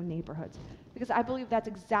in our own neighborhoods. Because I believe that's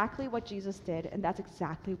exactly what Jesus did, and that's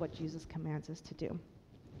exactly what Jesus commands us to do.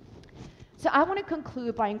 So I want to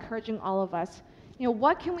conclude by encouraging all of us,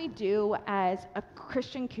 what can we do as a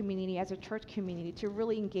Christian community, as a church community, to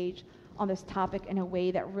really engage on this topic in a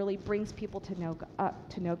way that really brings people to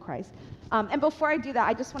know Christ? And before I do that,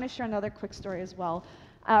 I just want to share another quick story as well.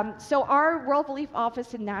 So our World Relief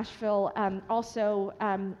office in Nashville also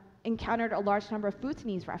encountered a large number of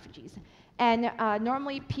Bhutanese refugees. And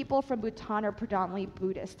normally people from Bhutan are predominantly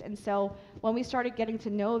Buddhist. And so when we started getting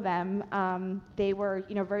to know them, they were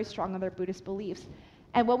very strong on their Buddhist beliefs.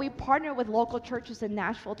 And when we partnered with local churches in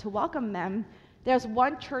Nashville to welcome them, there's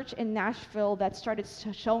one church in Nashville that started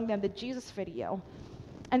showing them the Jesus video.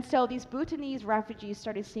 And so these Bhutanese refugees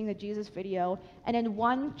started seeing the Jesus video, and in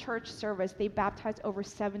one church service, they baptized over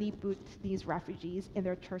 70 Bhutanese refugees in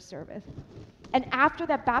their church service. And after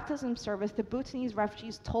that baptism service, the Bhutanese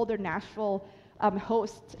refugees told their Nashville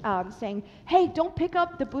host, saying, hey, don't pick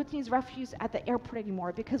up the Bhutanese refugees at the airport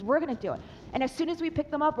anymore, because we're going to do it. And as soon as we pick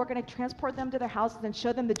them up, we're going to transport them to their houses and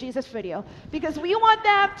show them the Jesus video, because we want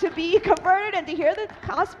them to be converted and to hear the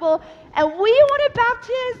gospel, and we want to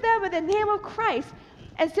baptize them in the name of Christ.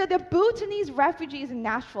 And so the Bhutanese refugees in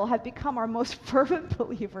Nashville have become our most fervent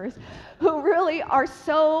believers, who really are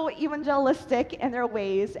so evangelistic in their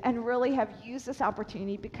ways and really have used this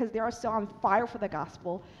opportunity, because they are so on fire for the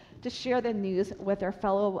gospel, to share the news with their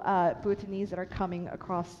fellow Bhutanese that are coming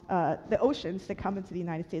across the oceans to come into the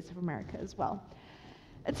United States of America as well.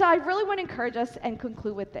 And so I really want to encourage us and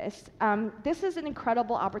conclude with this. This is an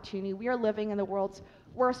incredible opportunity. We are living in the world's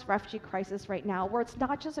worst refugee crisis right now, where it's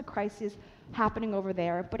not just a crisis happening over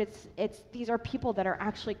there, but these are people that are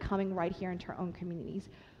actually coming right here into our own communities.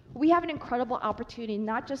 We have an incredible opportunity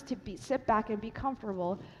not just to sit back and be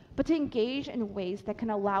comfortable, but to engage in ways that can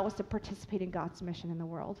allow us to participate in God's mission in the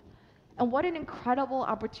world. And what an incredible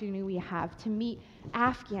opportunity we have to meet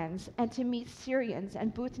Afghans and to meet Syrians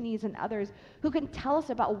and Bhutanese and others who can tell us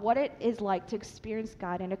about what it is like to experience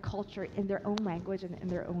God in a culture in their own language and in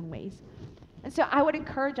their own ways. And so I would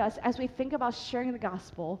encourage us, as we think about sharing the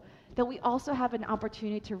gospel, that we also have an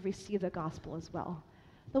opportunity to receive the gospel as well.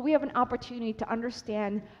 That we have an opportunity to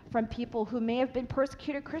understand from people who may have been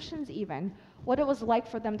persecuted Christians even, what it was like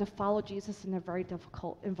for them to follow Jesus in a very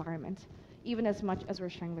difficult environment, even as much as we're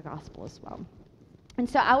sharing the gospel as well. And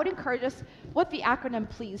so I would encourage us with the acronym,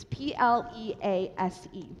 please, PLEASE.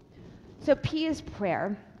 So P is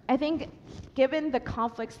prayer. I think given the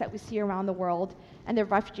conflicts that we see around the world and the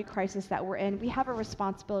refugee crisis that we're in, we have a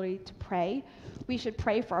responsibility to pray. We should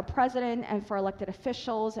pray for our president and for elected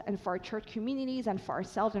officials and for our church communities and for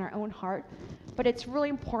ourselves in our own heart. But it's really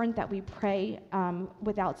important that we pray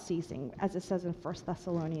without ceasing, as it says in 1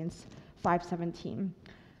 Thessalonians 5:17.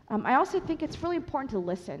 I also think it's really important to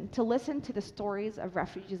listen to the stories of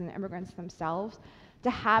refugees and immigrants themselves, to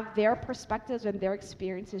have their perspectives and their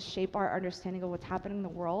experiences shape our understanding of what's happening in the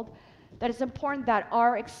world, that it's important that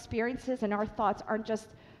our experiences and our thoughts aren't just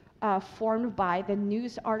formed by the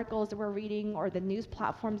news articles that we're reading or the news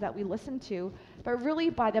platforms that we listen to, but really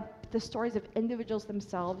by the stories of individuals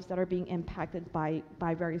themselves that are being impacted by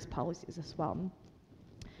various policies as well.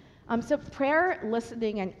 So prayer,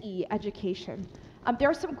 listening, and education. There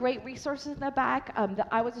are some great resources in the back. The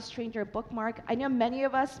I Was a Stranger bookmark. I know many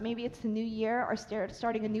of us, maybe it's the new year, are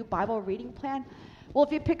starting a new Bible reading plan. Well,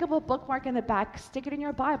 if you pick up a bookmark in the back, stick it in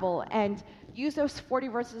your Bible and use those 40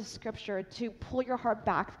 verses of scripture to pull your heart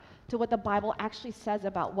back to what the Bible actually says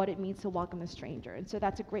about what it means to welcome a stranger. And so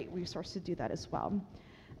that's a great resource to do that as well.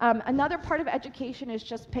 Another part of education is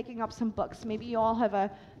just picking up some books. Maybe you all have a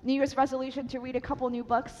New Year's resolution to read a couple new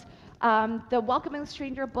books. The Welcoming the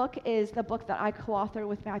Stranger book is the book that I co-authored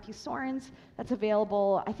with Matthew Sorens. That's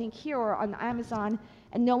available, I think, here or on Amazon.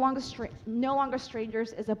 And No Longer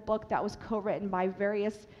Strangers is a book that was co-written by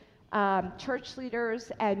various church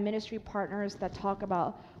leaders and ministry partners that talk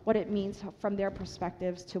about what it means from their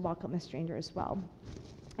perspectives to welcome a stranger as well.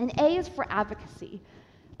 And A is for advocacy.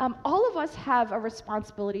 All of us have a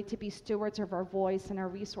responsibility to be stewards of our voice and our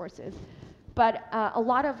resources, but a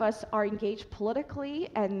lot of us are engaged politically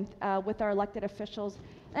and with our elected officials.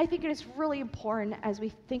 And I think it is really important as we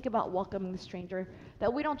think about welcoming the stranger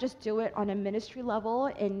that we don't just do it on a ministry level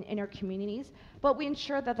in our communities, but we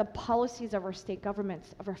ensure that the policies of our state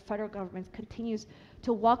governments, of our federal governments, continues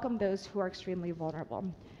to welcome those who are extremely vulnerable.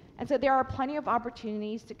 And so there are plenty of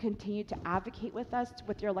opportunities to continue to advocate with us,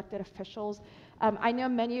 with your elected officials. I know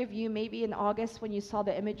many of you, maybe in August when you saw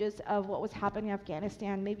the images of what was happening in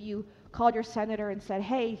Afghanistan, maybe you called your senator and said,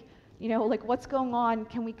 hey, you know, like what's going on?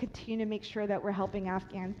 Can we continue to make sure that we're helping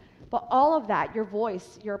Afghans? But all of that, your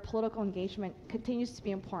voice, your political engagement continues to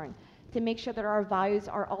be important to make sure that our values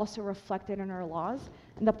are also reflected in our laws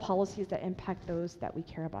and the policies that impact those that we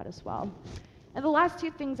care about as well. And the last two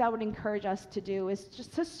things I would encourage us to do is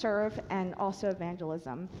just to serve and also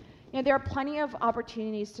evangelism. You know, there are plenty of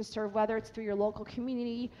opportunities to serve, whether it's through your local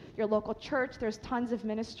community, your local church. There's tons of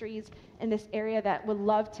ministries in this area that would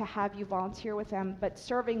love to have you volunteer with them, but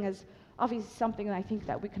serving is obviously something that I think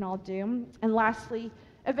that we can all do. And lastly,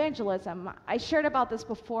 evangelism. I shared about this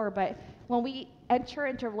before, but when we enter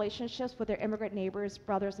into relationships with our immigrant neighbors,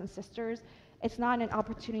 brothers and sisters, it's not an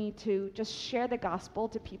opportunity to just share the gospel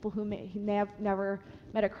to people who may have never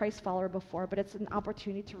met a Christ follower before, but it's an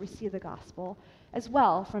opportunity to receive the gospel as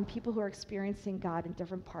well from people who are experiencing God in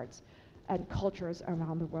different parts and cultures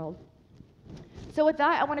around the world. So with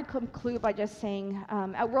that, I want to conclude by just saying,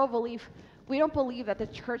 at World Relief, we don't believe that the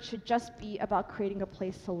church should just be about creating a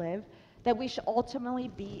place to live, that we should ultimately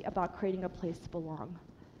be about creating a place to belong.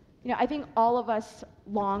 You know, I think all of us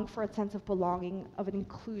long for a sense of belonging, of an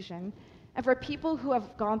inclusion, and for people who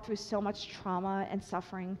have gone through so much trauma and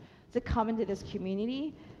suffering to come into this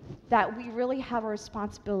community, that we really have a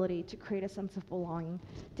responsibility to create a sense of belonging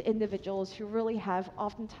to individuals who really have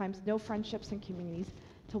oftentimes no friendships and communities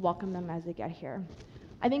to welcome them as they get here.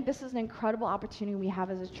 I think this is an incredible opportunity we have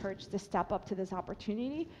as a church to step up to this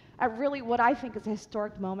opportunity at really what I think is a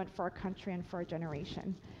historic moment for our country and for our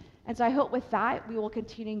generation. And so I hope with that, we will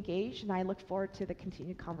continue to engage, and I look forward to the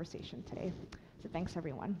continued conversation today. So thanks,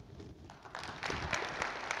 everyone.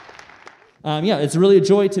 Yeah, it's really a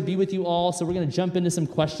joy to be with you all. So we're going to jump into some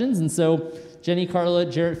questions. And so Jenny, Carla,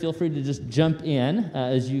 Jarrett, feel free to just jump in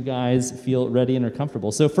as you guys feel ready and are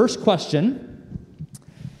comfortable. So first question,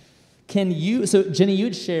 so Jenny, you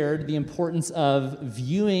had shared the importance of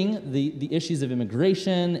viewing the issues of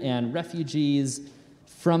immigration and refugees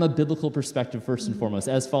from a biblical perspective first and foremost,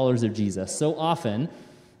 as followers of Jesus. So often,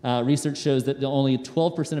 research shows that only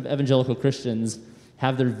 12% of evangelical Christians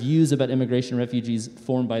have their views about immigration and refugees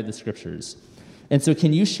formed by the scriptures. And so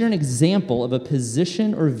can you share an example of a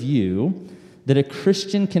position or view that a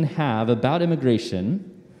Christian can have about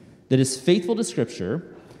immigration that is faithful to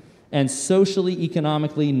scripture and socially,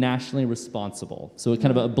 economically, nationally responsible? So kind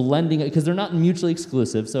of a blending, because they're not mutually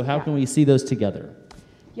exclusive, so how can we see those together?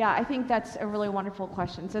 Yeah, I think that's a really wonderful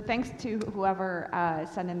question. So thanks to whoever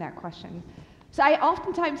sent in that question. So I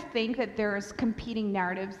oftentimes think that there's competing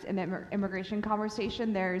narratives in the immigration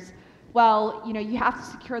conversation. There's, well, you know, you have to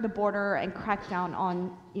secure the border and crack down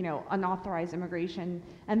on, you know, unauthorized immigration.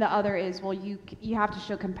 And the other is, well, you have to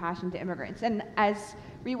show compassion to immigrants. And as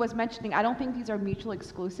Ree was mentioning, I don't think these are mutually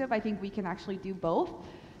exclusive. I think we can actually do both.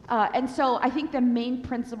 And so I think the main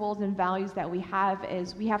principles and values that we have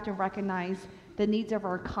is we have to recognize the needs of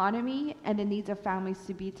our economy and the needs of families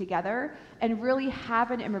to be together and really have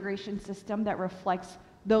an immigration system that reflects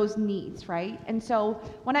those needs, right? And so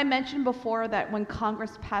when I mentioned before that when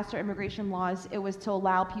Congress passed our immigration laws, it was to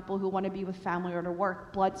allow people who want to be with family or to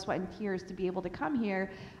work blood, sweat, and tears to be able to come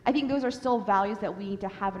here, I think those are still values that we need to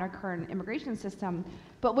have in our current immigration system.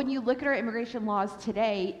 But when you look at our immigration laws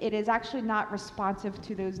today, it is actually not responsive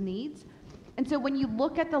to those needs. And so when you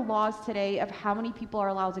look at the laws today of how many people are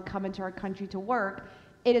allowed to come into our country to work,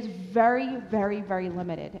 it is very, very, very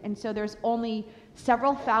limited. And so there's only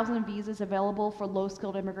several thousand visas available for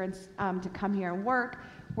low-skilled immigrants to come here and work,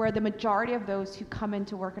 where the majority of those who come in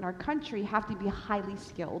to work in our country have to be highly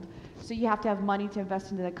skilled. So you have to have money to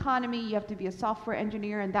invest into the economy, you have to be a software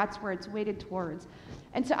engineer, and that's where it's weighted towards.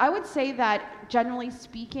 And so I would say that, generally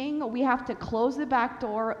speaking, we have to close the back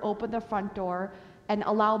door, open the front door, and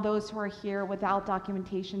allow those who are here without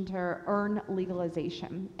documentation to earn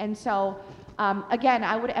legalization. And so, again,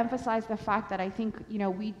 I would emphasize the fact that I think,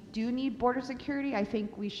 we do need border security. I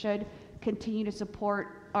think we should continue to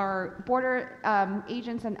support our border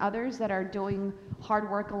agents and others that are doing hard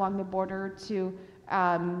work along the border to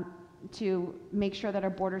make sure that our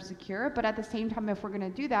border is secure. But at the same time, if we're going to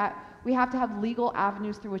do that, we have to have legal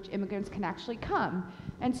avenues through which immigrants can actually come.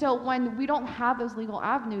 And so when we don't have those legal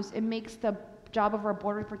avenues, it makes the job of our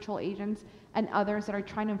Border Patrol agents and others that are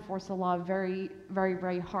trying to enforce the law very, very,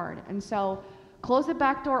 very hard. And so close the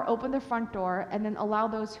back door, open the front door, and then allow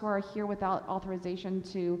those who are here without authorization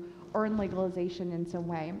to earn legalization in some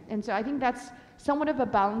way. And so I think that's somewhat of a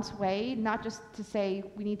balanced way, not just to say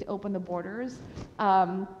we need to open the borders,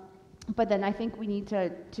 but then I think we need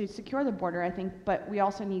to secure the border, but we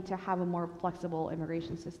also need to have a more flexible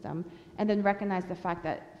immigration system, and then recognize the fact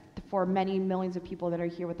that for many millions of people that are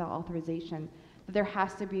here without authorization, that there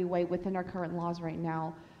has to be a way within our current laws right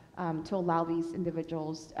now to allow these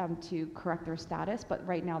individuals to correct their status, but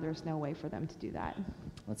right now there's no way for them to do that.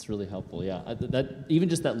 That's really helpful, yeah. Even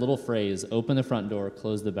just that little phrase, open the front door,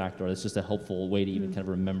 close the back door, that's just a helpful way to even kind of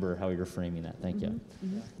remember how you're framing that. Thank you.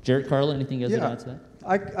 Jared, Carla, anything you guys would add to that?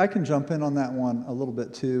 I can jump in on that one a little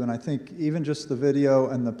bit too, and I think even just the video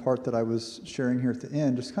and the part that I was sharing here at the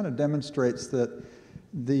end just kind of demonstrates that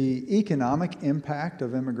the economic impact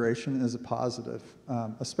of immigration is a positive,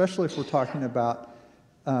 especially if we're talking about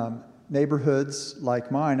neighborhoods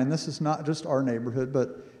like mine. And this is not just our neighborhood,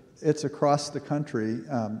 but it's across the country.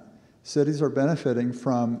 Cities are benefiting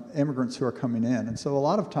from immigrants who are coming in. And so a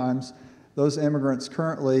lot of times, those immigrants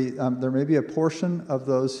currently, there may be a portion of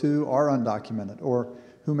those who are undocumented or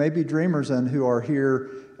who may be dreamers and who are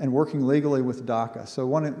here and working legally with DACA. So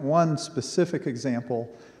one specific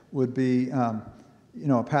example would be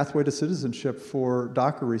a pathway to citizenship for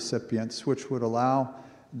DACA recipients, which would allow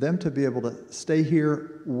them to be able to stay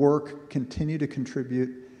here, work, continue to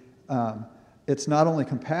contribute. It's not only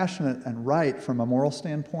compassionate and right from a moral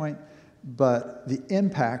standpoint, but the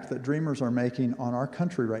impact that dreamers are making on our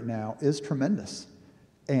country right now is tremendous.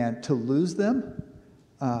 And to lose them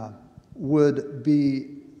would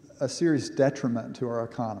be a serious detriment to our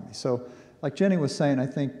economy. So like Jenny was saying, I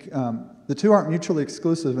think the two aren't mutually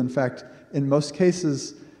exclusive. In fact, in most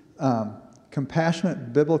cases,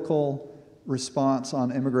 compassionate biblical response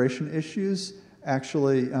on immigration issues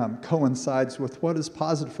actually coincides with what is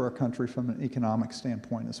positive for our country from an economic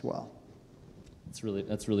standpoint as well.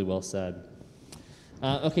 That's really well said.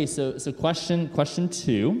 Okay, so question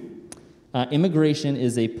 2. Immigration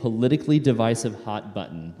is a politically divisive hot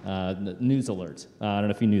button. News alert. I don't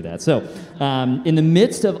know if you knew that. So, in the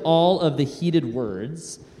midst of all of the heated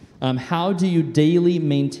words, how do you daily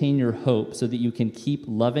maintain your hope so that you can keep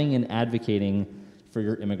loving and advocating for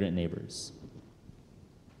your immigrant neighbors?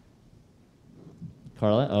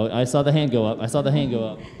 Carla? Oh, I saw the hand go up.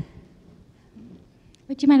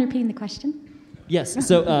 Would you mind repeating the question? Yes.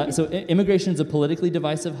 So immigration is a politically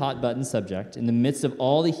divisive hot button subject. In the midst of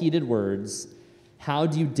all the heated words, how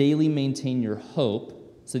do you daily maintain your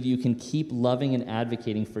hope so that you can keep loving and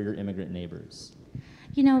advocating for your immigrant neighbors?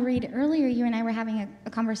 You know, Reed, earlier you and I were having a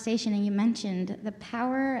conversation and you mentioned the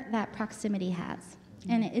power that proximity has.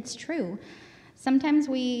 And it's true. Sometimes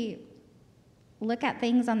we look at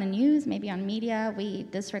things on the news, maybe on media, we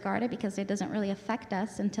disregard it because it doesn't really affect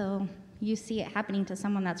us until you see it happening to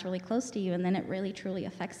someone that's really close to you, and then it really truly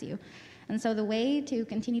affects you. And so the way to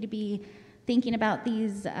continue to be thinking about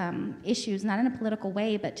these issues, not in a political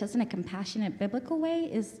way, but just in a compassionate, biblical way,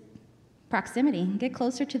 is proximity. Get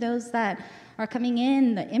closer to those that are coming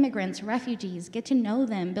in, the immigrants, refugees, get to know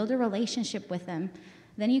them, build a relationship with them.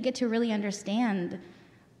 Then you get to really understand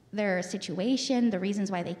their situation, the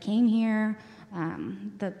reasons why they came here,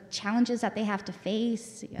 the challenges that they have to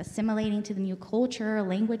face, assimilating to the new culture,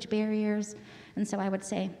 language barriers. And so I would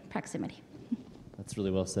say proximity. That's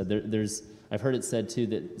really well said. There's I've heard it said too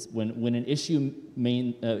that when an issue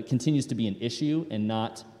continues to be an issue and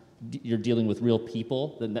not you're dealing with real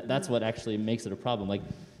people, then that's what actually makes it a problem. Like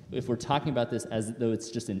if we're talking about this as though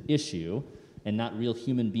it's just an issue and not real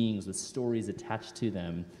human beings with stories attached to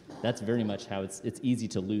them, that's very much how it's easy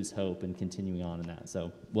to lose hope and continuing on in that.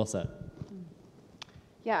 So well said.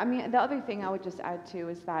 Yeah, I mean, the other thing I would just add too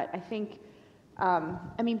is that I think,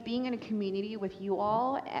 being in a community with you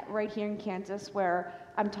all right here in Kansas, where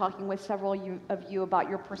I'm talking with several of you about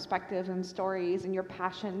your perspectives and stories and your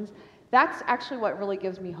passions, that's actually what really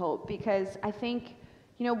gives me hope, because I think,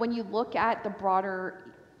 when you look at the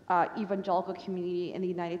broader evangelical community in the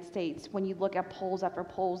United States, when you look at polls after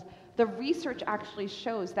polls, the research actually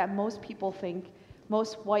shows that most people think,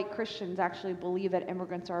 most white Christians actually believe that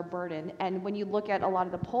immigrants are a burden. And when you look at a lot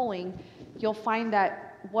of the polling, you'll find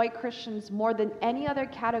that white Christians, more than any other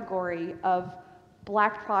category of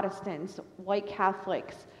Black Protestants, white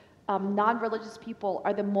Catholics, non-religious people,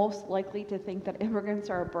 are the most likely to think that immigrants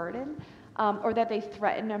are a burden, or that they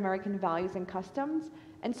threaten American values and customs.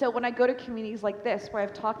 And so when I go to communities like this, where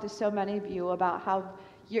I've talked to so many of you about how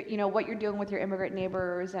what you're doing with your immigrant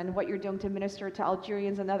neighbors and what you're doing to minister to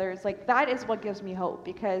Algerians and others, like that is what gives me hope,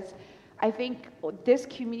 because I think this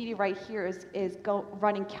community right here is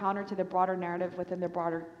running counter to the broader narrative within the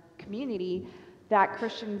broader community that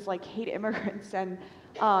Christians like hate immigrants, and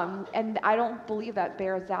I don't believe that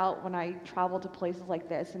bears out when I travel to places like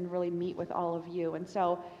this and really meet with all of you. And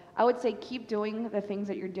so I would say keep doing the things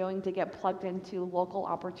that you're doing to get plugged into local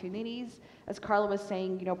opportunities. As Carla was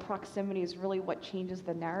saying, proximity is really what changes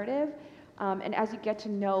the narrative. And as you get to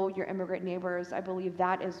know your immigrant neighbors, I believe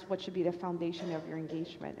that is what should be the foundation of your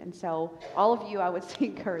engagement. And so all of you, I would say,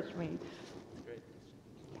 encourage me. Great.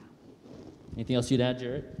 Yeah. Anything else you'd add,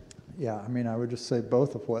 Jared? Yeah, I would just say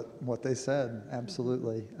both of what they said,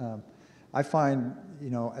 absolutely. I find,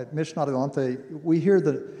 at Mission Adelante, we hear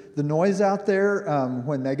the noise out there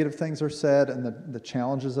when negative things are said and the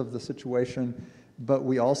challenges of the situation, but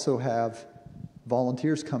we also have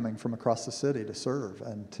volunteers coming from across the city to serve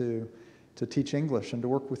and to teach English and to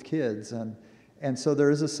work with kids. And so there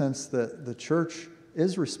is a sense that the church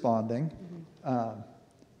is responding,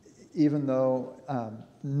 even though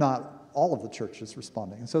not all of the church is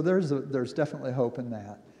responding. And so there's definitely hope in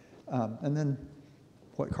that. And then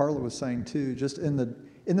what Carla was saying too, just in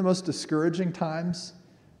the most discouraging times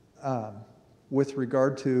with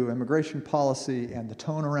regard to immigration policy and the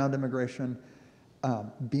tone around immigration,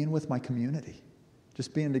 being with my community,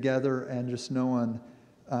 just being together and just knowing,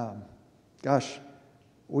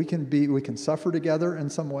 we can suffer together in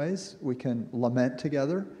some ways. We can lament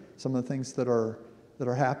together some of the things that are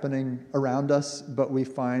happening around us, but we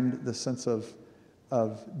find the sense of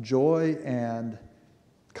joy and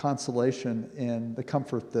consolation in the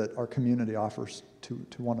comfort that our community offers to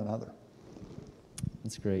one another.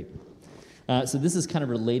 That's great. So this is kind of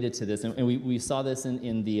related to this, and we saw this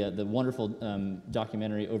in the wonderful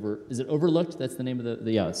documentary Is it Overlooked? That's the name of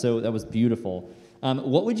yeah, so that was beautiful.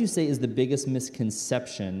 What would you say is the biggest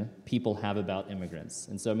misconception people have about immigrants?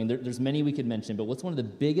 And so, there's many we could mention, but what's one of the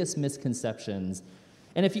biggest misconceptions?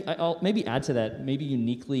 And I'll maybe add to that, maybe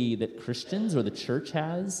uniquely that Christians or the church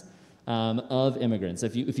has of immigrants.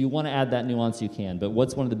 If you want to add that nuance, you can. But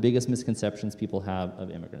what's one of the biggest misconceptions people have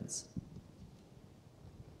of immigrants?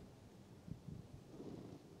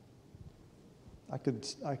 I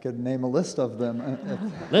could name a list of them.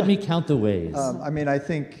 Let me count the ways. I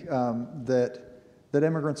think that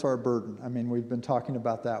immigrants are a burden. We've been talking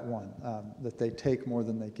about that one, that they take more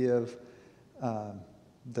than they give,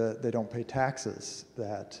 that they don't pay taxes,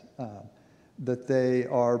 that they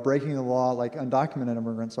are breaking the law, like undocumented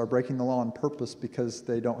immigrants are breaking the law on purpose because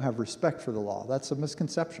they don't have respect for the law. That's a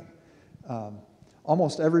misconception.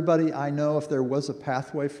 Almost everybody I know, if there was a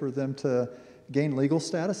pathway for them to gain legal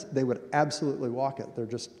status, they would absolutely walk it. There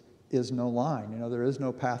just is no line. There is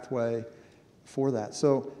no pathway for that.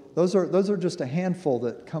 So those are just a handful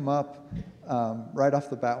that come up right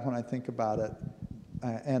off the bat when I think about it.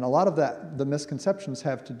 And a lot of the misconceptions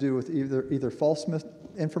have to do with either false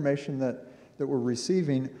information that we're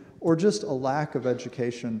receiving, or just a lack of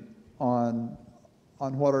education on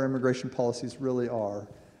what our immigration policies really are.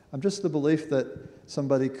 Just the belief that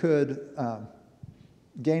somebody could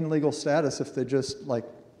gain legal status if they just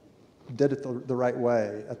did it the right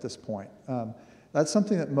way at this point. That's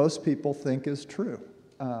something that most people think is true.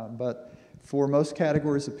 But for most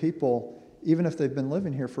categories of people, even if they've been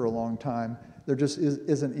living here for a long time, there just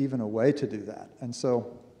isn't even a way to do that. And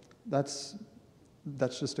so that's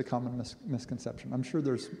just a common misconception. I'm sure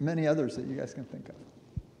there's many others that you guys can think of.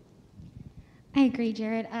 I agree,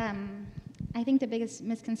 Jared. I think the biggest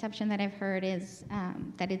misconception that I've heard is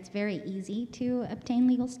that it's very easy to obtain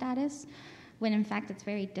legal status, when in fact it's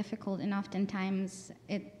very difficult, and oftentimes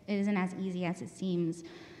it isn't as easy as it seems.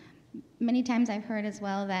 Many times I've heard as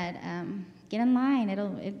well that get in line,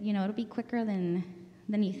 it'll be quicker than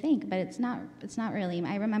you think, but it's not really.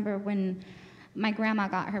 I remember when my grandma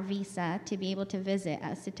got her visa to be able to visit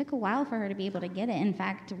us. It took a while for her to be able to get it. In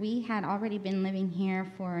fact, we had already been living here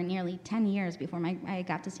for nearly 10 years before I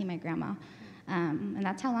got to see my grandma. And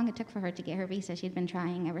that's how long it took for her to get her visa. She'd been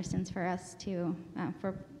trying ever since for us to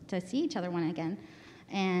see each other once again.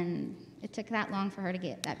 And it took that long for her to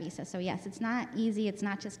get that visa. So yes, it's not easy. It's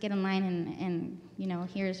not just get in line and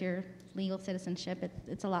here's your legal citizenship.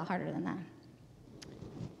 It's a lot harder than that.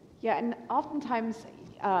 Yeah, and oftentimes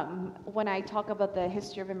when I talk about the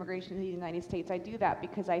history of immigration in the United States, I do that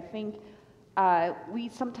because I think we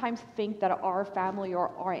sometimes think that our family or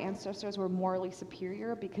our ancestors were morally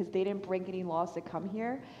superior because they didn't break any laws to come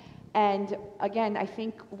here. And again, I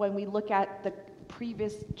think when we look at the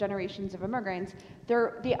previous generations of immigrants,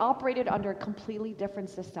 they operated under a completely different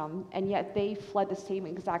system, and yet they fled the same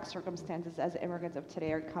exact circumstances as the immigrants of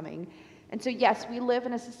today are coming. And so yes, we live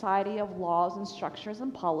in a society of laws and structures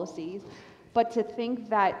and policies, but to think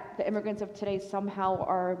that the immigrants of today somehow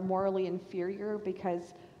are morally inferior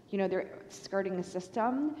because they're skirting the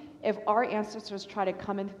system. If our ancestors try to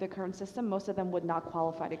come into the current system, most of them would not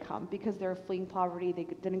qualify to come because they're fleeing poverty, they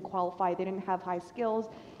didn't qualify, they didn't have high skills,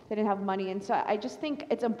 they didn't have money. And so I just think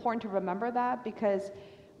it's important to remember that, because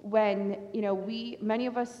when, many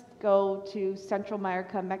of us go to Central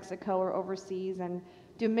America, Mexico, or overseas and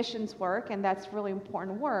do missions work, and that's really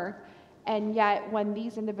important work. And yet when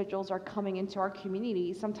these individuals are coming into our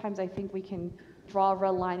community, sometimes I think we can draw a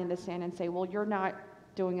red line in the sand and say, well, you're not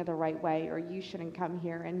doing it the right way, or you shouldn't come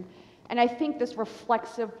here. And I think this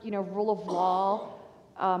reflexive, rule of law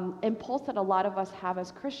impulse that a lot of us have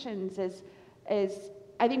as Christians is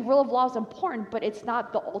I think rule of law is important, but it's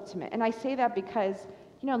not the ultimate. And I say that because,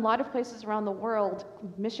 in a lot of places around the world,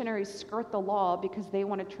 missionaries skirt the law because they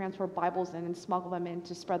want to transfer Bibles in and smuggle them in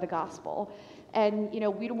to spread the gospel. And,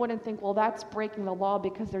 we wouldn't think, well, that's breaking the law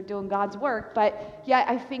because they're doing God's work. But yeah,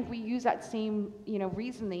 I think we use that same,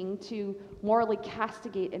 reasoning to morally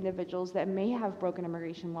castigate individuals that may have broken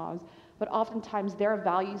immigration laws. But oftentimes their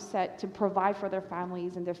value set to provide for their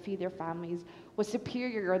families and to feed their families was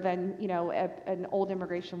superior than, an old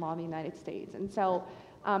immigration law in the United States. And so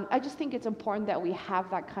I just think it's important that we have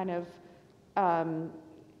that kind of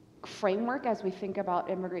framework as we think about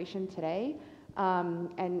immigration today.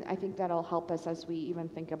 And I think that'll help us as we even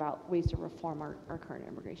think about ways to reform our current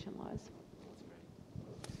immigration laws.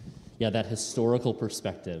 Yeah, that historical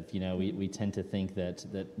perspective, we tend to think that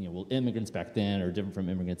immigrants back then are different from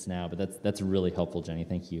immigrants now, but that's really helpful, Jenny.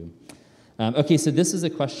 Thank you. Okay, so this is a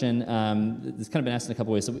question that's kind of been asked in a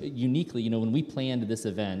couple ways. So uniquely, when we planned this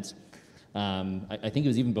event, I think it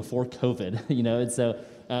was even before COVID, and so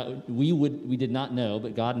we did not know,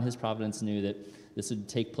 but God in His providence knew that this would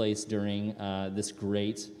take place during this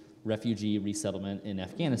great refugee resettlement in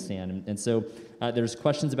Afghanistan. And so there's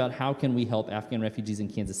questions about how can we help Afghan refugees in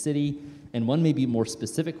Kansas City, and one maybe more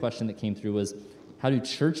specific question that came through was, how do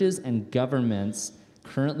churches and governments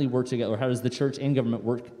currently work together, or how does the church and government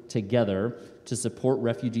work together to support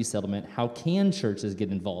refugee settlement? How can churches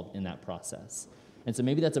get involved in that process? And so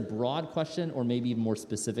maybe that's a broad question, or maybe more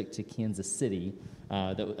specific to Kansas City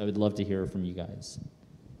that I would love to hear from you guys.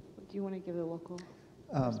 Do you want to give the local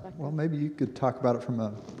perspective? Well, maybe you could talk about it from a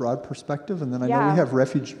broad perspective, and then I know we have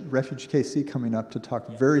Refuge KC coming up to talk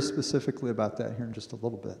very specifically about that here in just a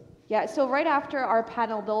little bit. Yeah, so right after our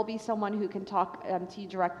panel, there'll be someone who can talk to you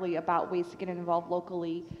directly about ways to get involved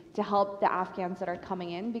locally to help the Afghans that are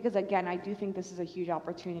coming in, because again, I do think this is a huge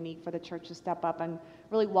opportunity for the church to step up and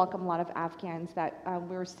really welcome a lot of Afghans that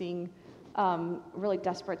we're seeing really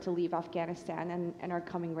desperate to leave Afghanistan and are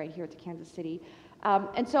coming right here to Kansas City.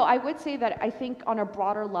 And so I would say that I think on a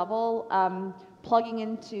broader level, plugging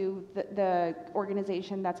into the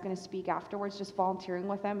organization that's going to speak afterwards, just volunteering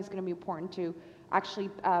with them is going to be important to actually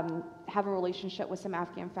have a relationship with some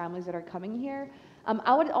Afghan families that are coming here.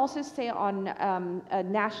 I would also say on a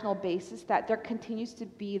national basis that there continues to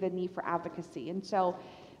be the need for advocacy. And so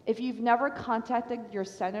if you've never contacted your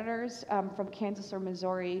senators from Kansas or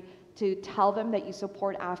Missouri to tell them that you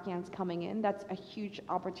support Afghans coming in, that's a huge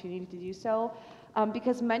opportunity to do so.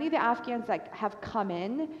 Because many of the Afghans that have come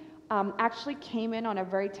in actually came in on a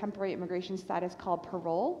very temporary immigration status called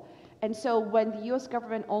parole. And so when the U.S.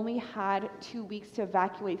 government only had 2 weeks to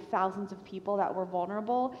evacuate thousands of people that were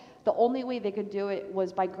vulnerable, the only way they could do it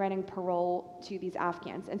was by granting parole to these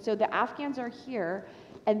Afghans. And so the Afghans are here,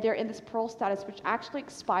 and they're in this parole status, which actually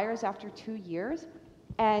expires after 2 years.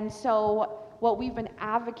 And so what we've been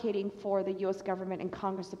advocating for the U.S. government and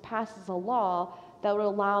Congress to pass is a law that would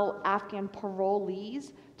allow Afghan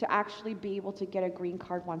parolees to actually be able to get a green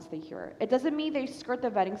card once they're here. It doesn't mean they skirt the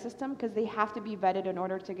vetting system, because they have to be vetted in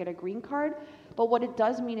order to get a green card. But what it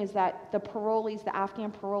does mean is that the parolees, the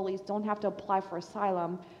Afghan parolees, don't have to apply for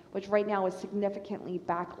asylum, which right now is significantly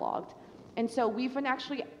backlogged. And so we've been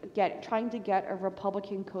actually trying to get a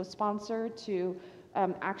Republican co-sponsor to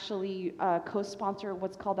actually co-sponsor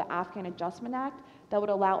what's called the Afghan Adjustment Act that would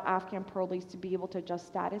allow Afghan parolees to be able to adjust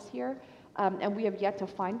status here. And we have yet to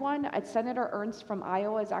find one. Senator Ernst from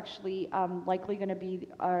Iowa is actually likely going to be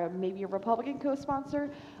maybe a Republican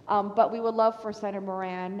co-sponsor, but we would love for Senator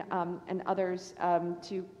Moran and others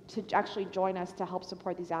to actually join us to help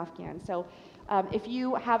support these Afghans. So if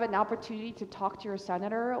you have an opportunity to talk to your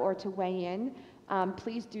senator or to weigh in,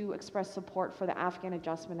 please do express support for the Afghan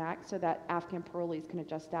Adjustment Act so that Afghan parolees can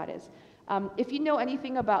adjust status. If you know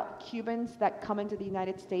anything about Cubans that come into the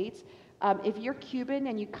United States, if you're Cuban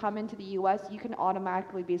and you come into the U.S., you can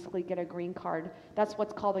automatically basically get a green card. That's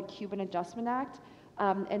what's called the Cuban Adjustment Act.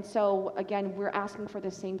 And so, again, we're asking for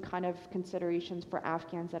the same kind of considerations for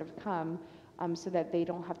Afghans that have come so that they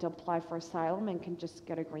don't have to apply for asylum and can just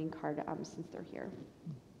get a green card since they're here.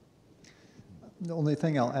 The only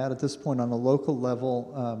thing I'll add at this point, on a local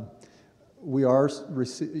level, we are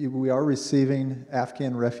receiving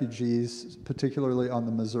Afghan refugees, particularly on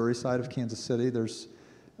the Missouri side of Kansas City. There's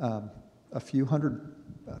a few hundred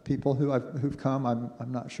people who've come.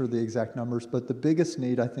 I'm not sure the exact numbers, but the biggest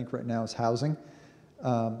need I think right now is housing.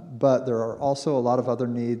 But there are also a lot of other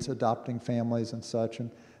needs, adopting families and such.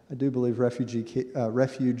 And I do believe Refuge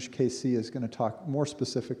KC is going to talk more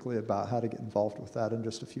specifically about how to get involved with that in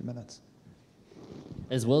just a few minutes.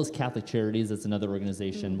 As well as Catholic Charities, that's another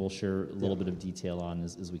organization we'll share a little bit of detail on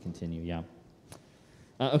as we continue, yeah.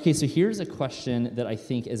 Okay, so here's a question that I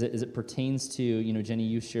think, as it pertains to, Jenny,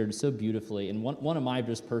 you shared so beautifully, and one of my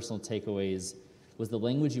just personal takeaways was the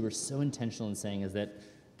language you were so intentional in saying is that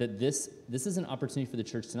this is an opportunity for the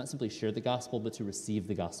church to not simply share the gospel, but to receive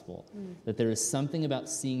the gospel. That there is something about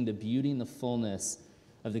seeing the beauty and the fullness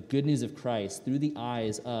of the good news of Christ through the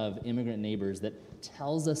eyes of immigrant neighbors that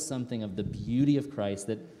tells us something of the beauty of Christ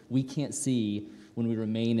that we can't see when we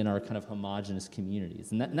remain in our kind of homogenous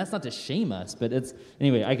communities. And that's not to shame us, but it's,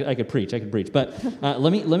 anyway, I could preach. But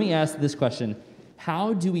let me ask this question.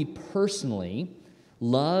 How do we personally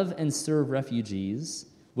love and serve refugees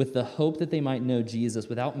with the hope that they might know Jesus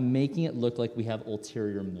without making it look like we have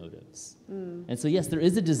ulterior motives? And so, yes, there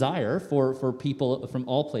is a desire for people from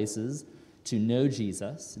all places to know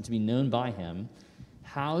Jesus and to be known by him.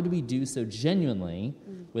 How do we do so genuinely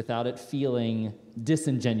without it feeling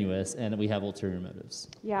disingenuous and that we have ulterior motives?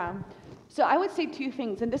 Yeah. So I would say two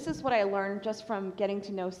things, and this is what I learned just from getting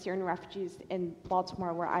to know Syrian refugees in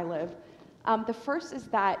Baltimore, where I live. The first is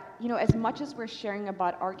that, as much as we're sharing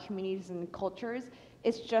about our communities and cultures,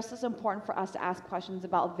 it's just as important for us to ask questions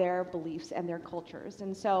about their beliefs and their cultures.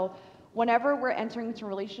 And so whenever we're entering into a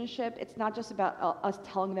relationship, it's not just about us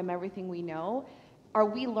telling them everything we know. Are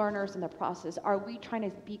we learners in the process? Are we trying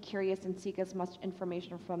to be curious and seek as much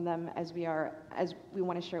information from them as we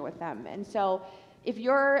want to share with them? And so if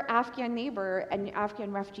your Afghan neighbor and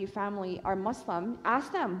Afghan refugee family are Muslim,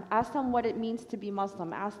 ask them what it means to be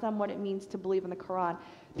Muslim. Ask them what it means to believe in the Quran.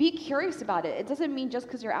 Be curious about it. It doesn't mean just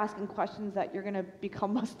because you're asking questions that you're going to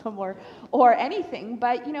become Muslim or anything,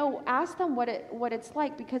 but ask them what it's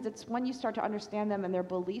like, because it's when you start to understand them and their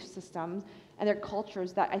belief systems and their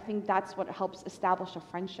cultures that I think that's what helps establish a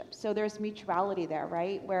friendship. So there's mutuality there,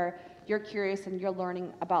 right? Where you're curious and you're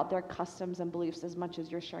learning about their customs and beliefs as much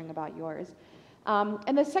as you're sharing about yours.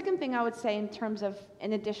 And the second thing I would say in terms of,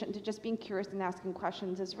 in addition to just being curious and asking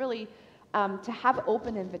questions, is really to have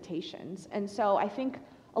open invitations. And so I think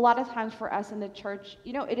a lot of times for us in the church,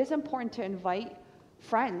 it is important to invite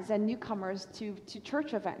friends and newcomers to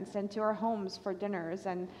church events and to our homes for dinners.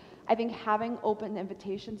 And I think having open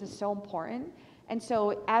invitations is so important. And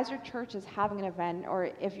so as your church is having an event,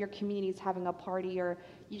 or if your community is having a party, or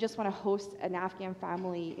you just want to host an Afghan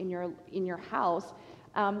family in your house,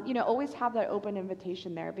 always have that open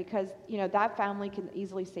invitation there, because that family can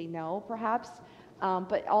easily say no, perhaps,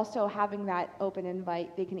 but also having that open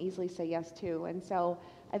invite, they can easily say yes too. And so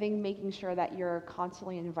I think making sure that you're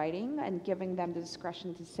constantly inviting and giving them the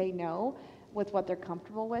discretion to say no with what they're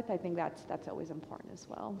comfortable with, I think that's always important as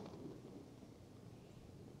well.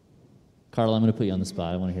 Carla, I'm going to put you on the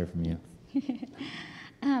spot. I want to hear from you.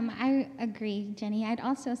 I agree, Jenny. I'd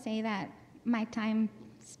also say that my time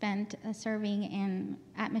spent serving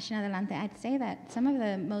at Mission Adelante, I'd say that some of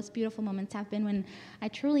the most beautiful moments have been when I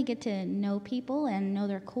truly get to know people and know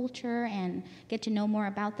their culture and get to know more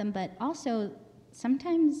about them, but also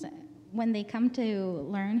sometimes when they come to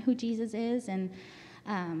learn who Jesus is and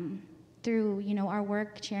through, our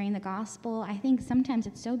work sharing the gospel, I think sometimes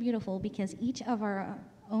it's so beautiful because each of our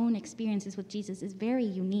own experiences with Jesus is very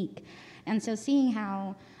unique. And so seeing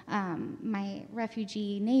how my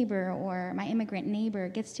refugee neighbor or my immigrant neighbor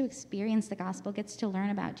gets to experience the gospel, gets to learn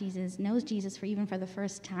about Jesus, knows Jesus for the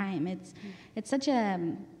first time, it's such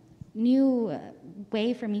a new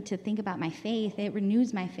way for me to think about my faith. It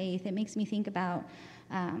renews my faith. It makes me think about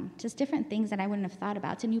just different things that I wouldn't have thought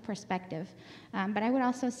about. It's a new perspective. But I would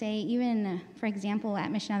also say, even, for example,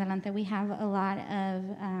 at Mission Adelante, we have a lot of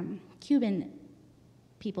Cuban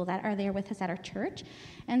people that are there with us at our church.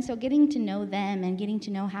 And so getting to know them and getting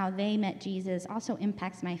to know how they met Jesus also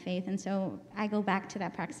impacts my faith. And so I go back to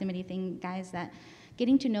that proximity thing, guys, that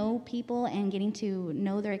getting to know people and getting to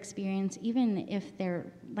know their experience, even if they're,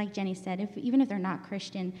 like Jenny said, even if they're not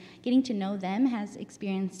Christian, getting to know them has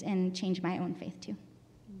experienced and changed my own faith too.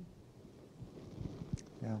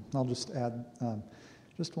 Yeah, I'll just add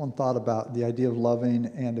just one thought about the idea of loving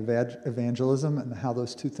and evangelism and how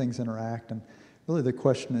those two things interact. And really the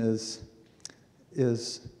question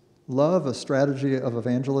is love a strategy of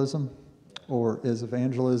evangelism, or is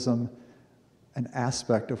evangelism an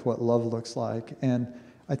aspect of what love looks like? And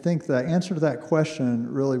I think the answer to that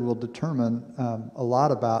question really will determine a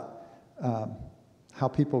lot about how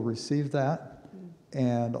people receive that,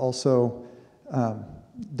 and also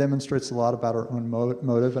demonstrates a lot about our own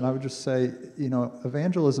motive. And I would just say,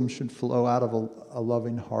 evangelism should flow out of a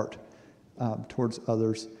loving heart towards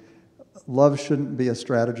others. Love shouldn't be a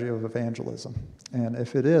strategy of evangelism. And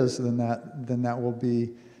if it is, then that will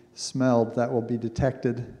be smelled, that will be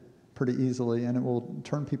detected pretty easily, and it will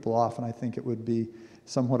turn people off, and I think it would be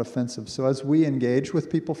somewhat offensive. So as we engage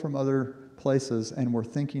with people from other places and we're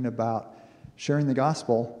thinking about sharing the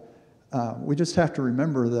gospel, we just have to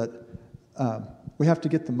remember that we have to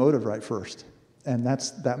get the motive right first. And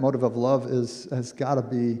that motive of love has got to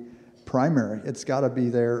be primary. It's got to be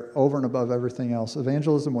there over and above everything else.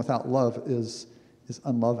 Evangelism without love is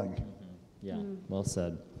unloving. Mm-hmm. Yeah, well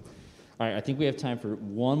said. All right, I think we have time for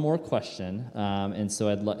one more question. And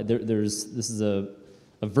so this is a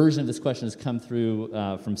version of this question has come through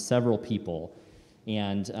from several people.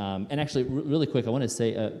 And actually, really quick, I want to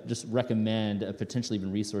say, just recommend a potentially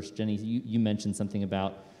even resource. Jenny, you mentioned something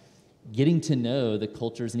about getting to know the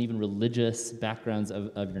cultures and even religious backgrounds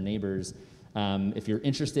of your neighbors. If you're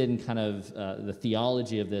interested in kind of the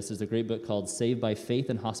theology of this, there's a great book called Saved by Faith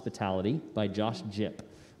and Hospitality by Josh Jipp,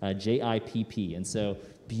 Jipp. And so,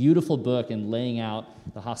 beautiful book in laying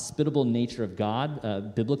out the hospitable nature of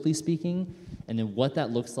God, biblically speaking, and then what that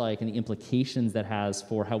looks like and the implications that has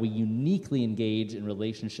for how we uniquely engage in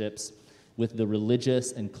relationships with the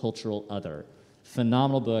religious and cultural other.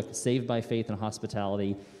 Phenomenal book, Saved by Faith and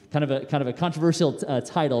Hospitality. Kind of a controversial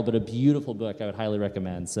title, but a beautiful book I would highly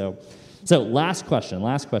recommend. So last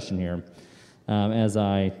question here, as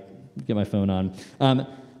I get my phone on.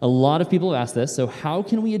 A lot of people have asked this, so how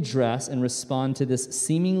can we address and respond to this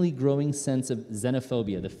seemingly growing sense of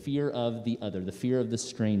xenophobia, the fear of the other, the fear of the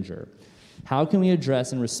stranger? How can we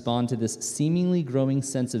address and respond to this seemingly growing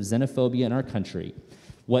sense of xenophobia in our country?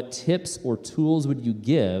 What tips or tools would you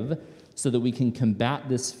give so that we can combat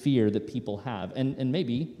this fear that people have, and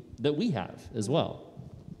maybe that we have as well?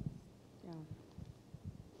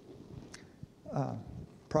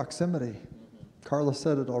 Proximity. Carla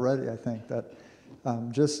said it already, I think, that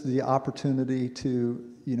just the opportunity to,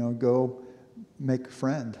 go make a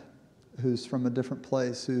friend who's from a different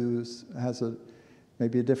place, has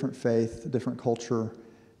maybe a different faith, a different culture,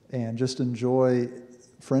 and just enjoy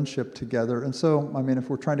friendship together. And so, if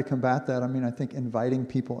we're trying to combat that, I think inviting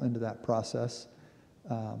people into that process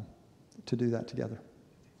to do that together.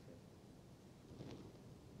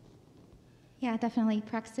 Yeah, definitely.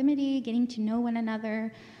 Proximity, getting to know one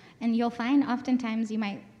another. And you'll find oftentimes you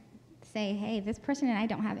might say, hey, this person and I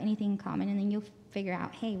don't have anything in common. And then you'll figure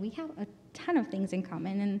out, hey, we have a ton of things in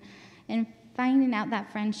common. And finding out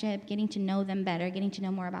that friendship, getting to know them better, getting to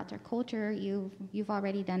know more about their culture, you've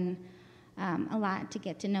already done a lot to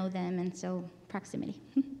get to know them. And so proximity.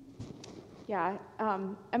 Yeah.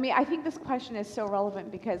 I think this question is so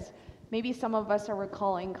relevant because maybe some of us are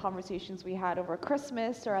recalling conversations we had over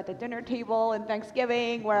Christmas or at the dinner table and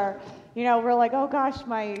Thanksgiving where, we're like, oh gosh,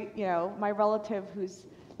 my relative who's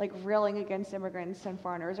like railing against immigrants and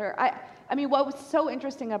foreigners. Or what was so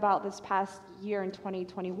interesting about this past year in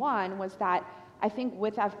 2021 was that I think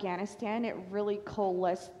with Afghanistan, it really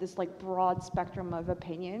coalesced this like broad spectrum of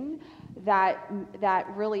opinion that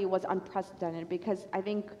really was unprecedented, because I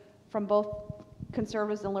think from both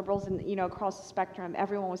conservatives and liberals and across the spectrum,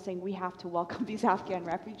 everyone was saying we have to welcome these Afghan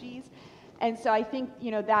refugees. And so I think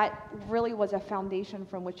that really was a foundation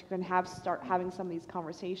from which you can start having some of these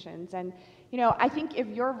conversations. And I think if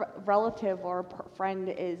your relative or friend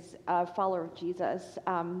is a follower of Jesus,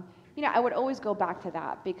 I would always go back to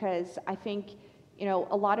that, because I think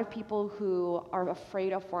a lot of people who are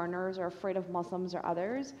afraid of foreigners or afraid of Muslims or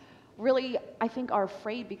others really, I think, are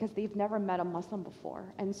afraid because they've never met a Muslim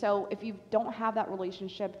before. And so if you don't have that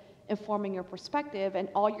relationship informing your perspective, and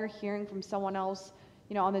all you're hearing from someone else,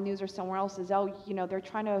 on the news or somewhere else is, they're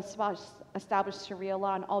trying to establish Sharia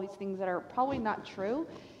law and all these things that are probably not true,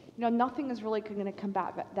 nothing is really going to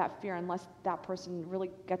combat that fear unless that person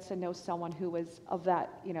really gets to know someone who is of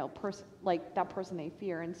that, person, like that person they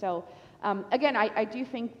fear. And so, again, I do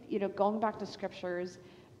think, going back to scriptures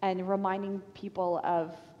and reminding people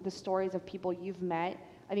of the stories of people you've met,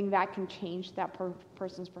 I think that can change that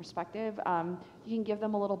person's perspective. You can give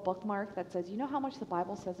them a little bookmark that says, how much the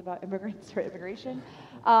Bible says about immigrants or immigration.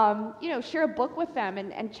 Share a book with them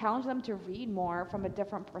and challenge them to read more from a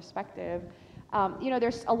different perspective.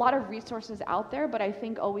 There's a lot of resources out there, but I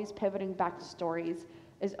think always pivoting back to stories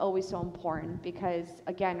is always so important, because,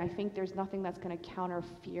 again, I think there's nothing that's going to counter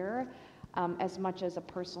fear as much as a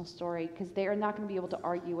personal story, because they are not going to be able to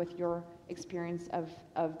argue with your experience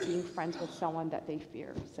of being friends with someone that they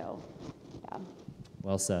fear. So, yeah.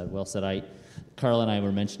 Well said. Well said. Carl and I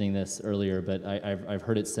were mentioning this earlier, but I've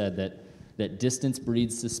heard it said that distance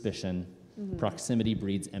breeds suspicion, proximity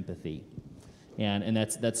breeds empathy. And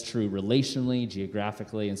that's true relationally,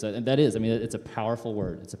 geographically, and that is, it's a powerful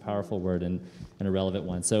word. It's a powerful word and a relevant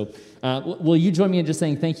one. So will you join me in just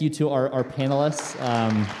saying thank you to our panelists?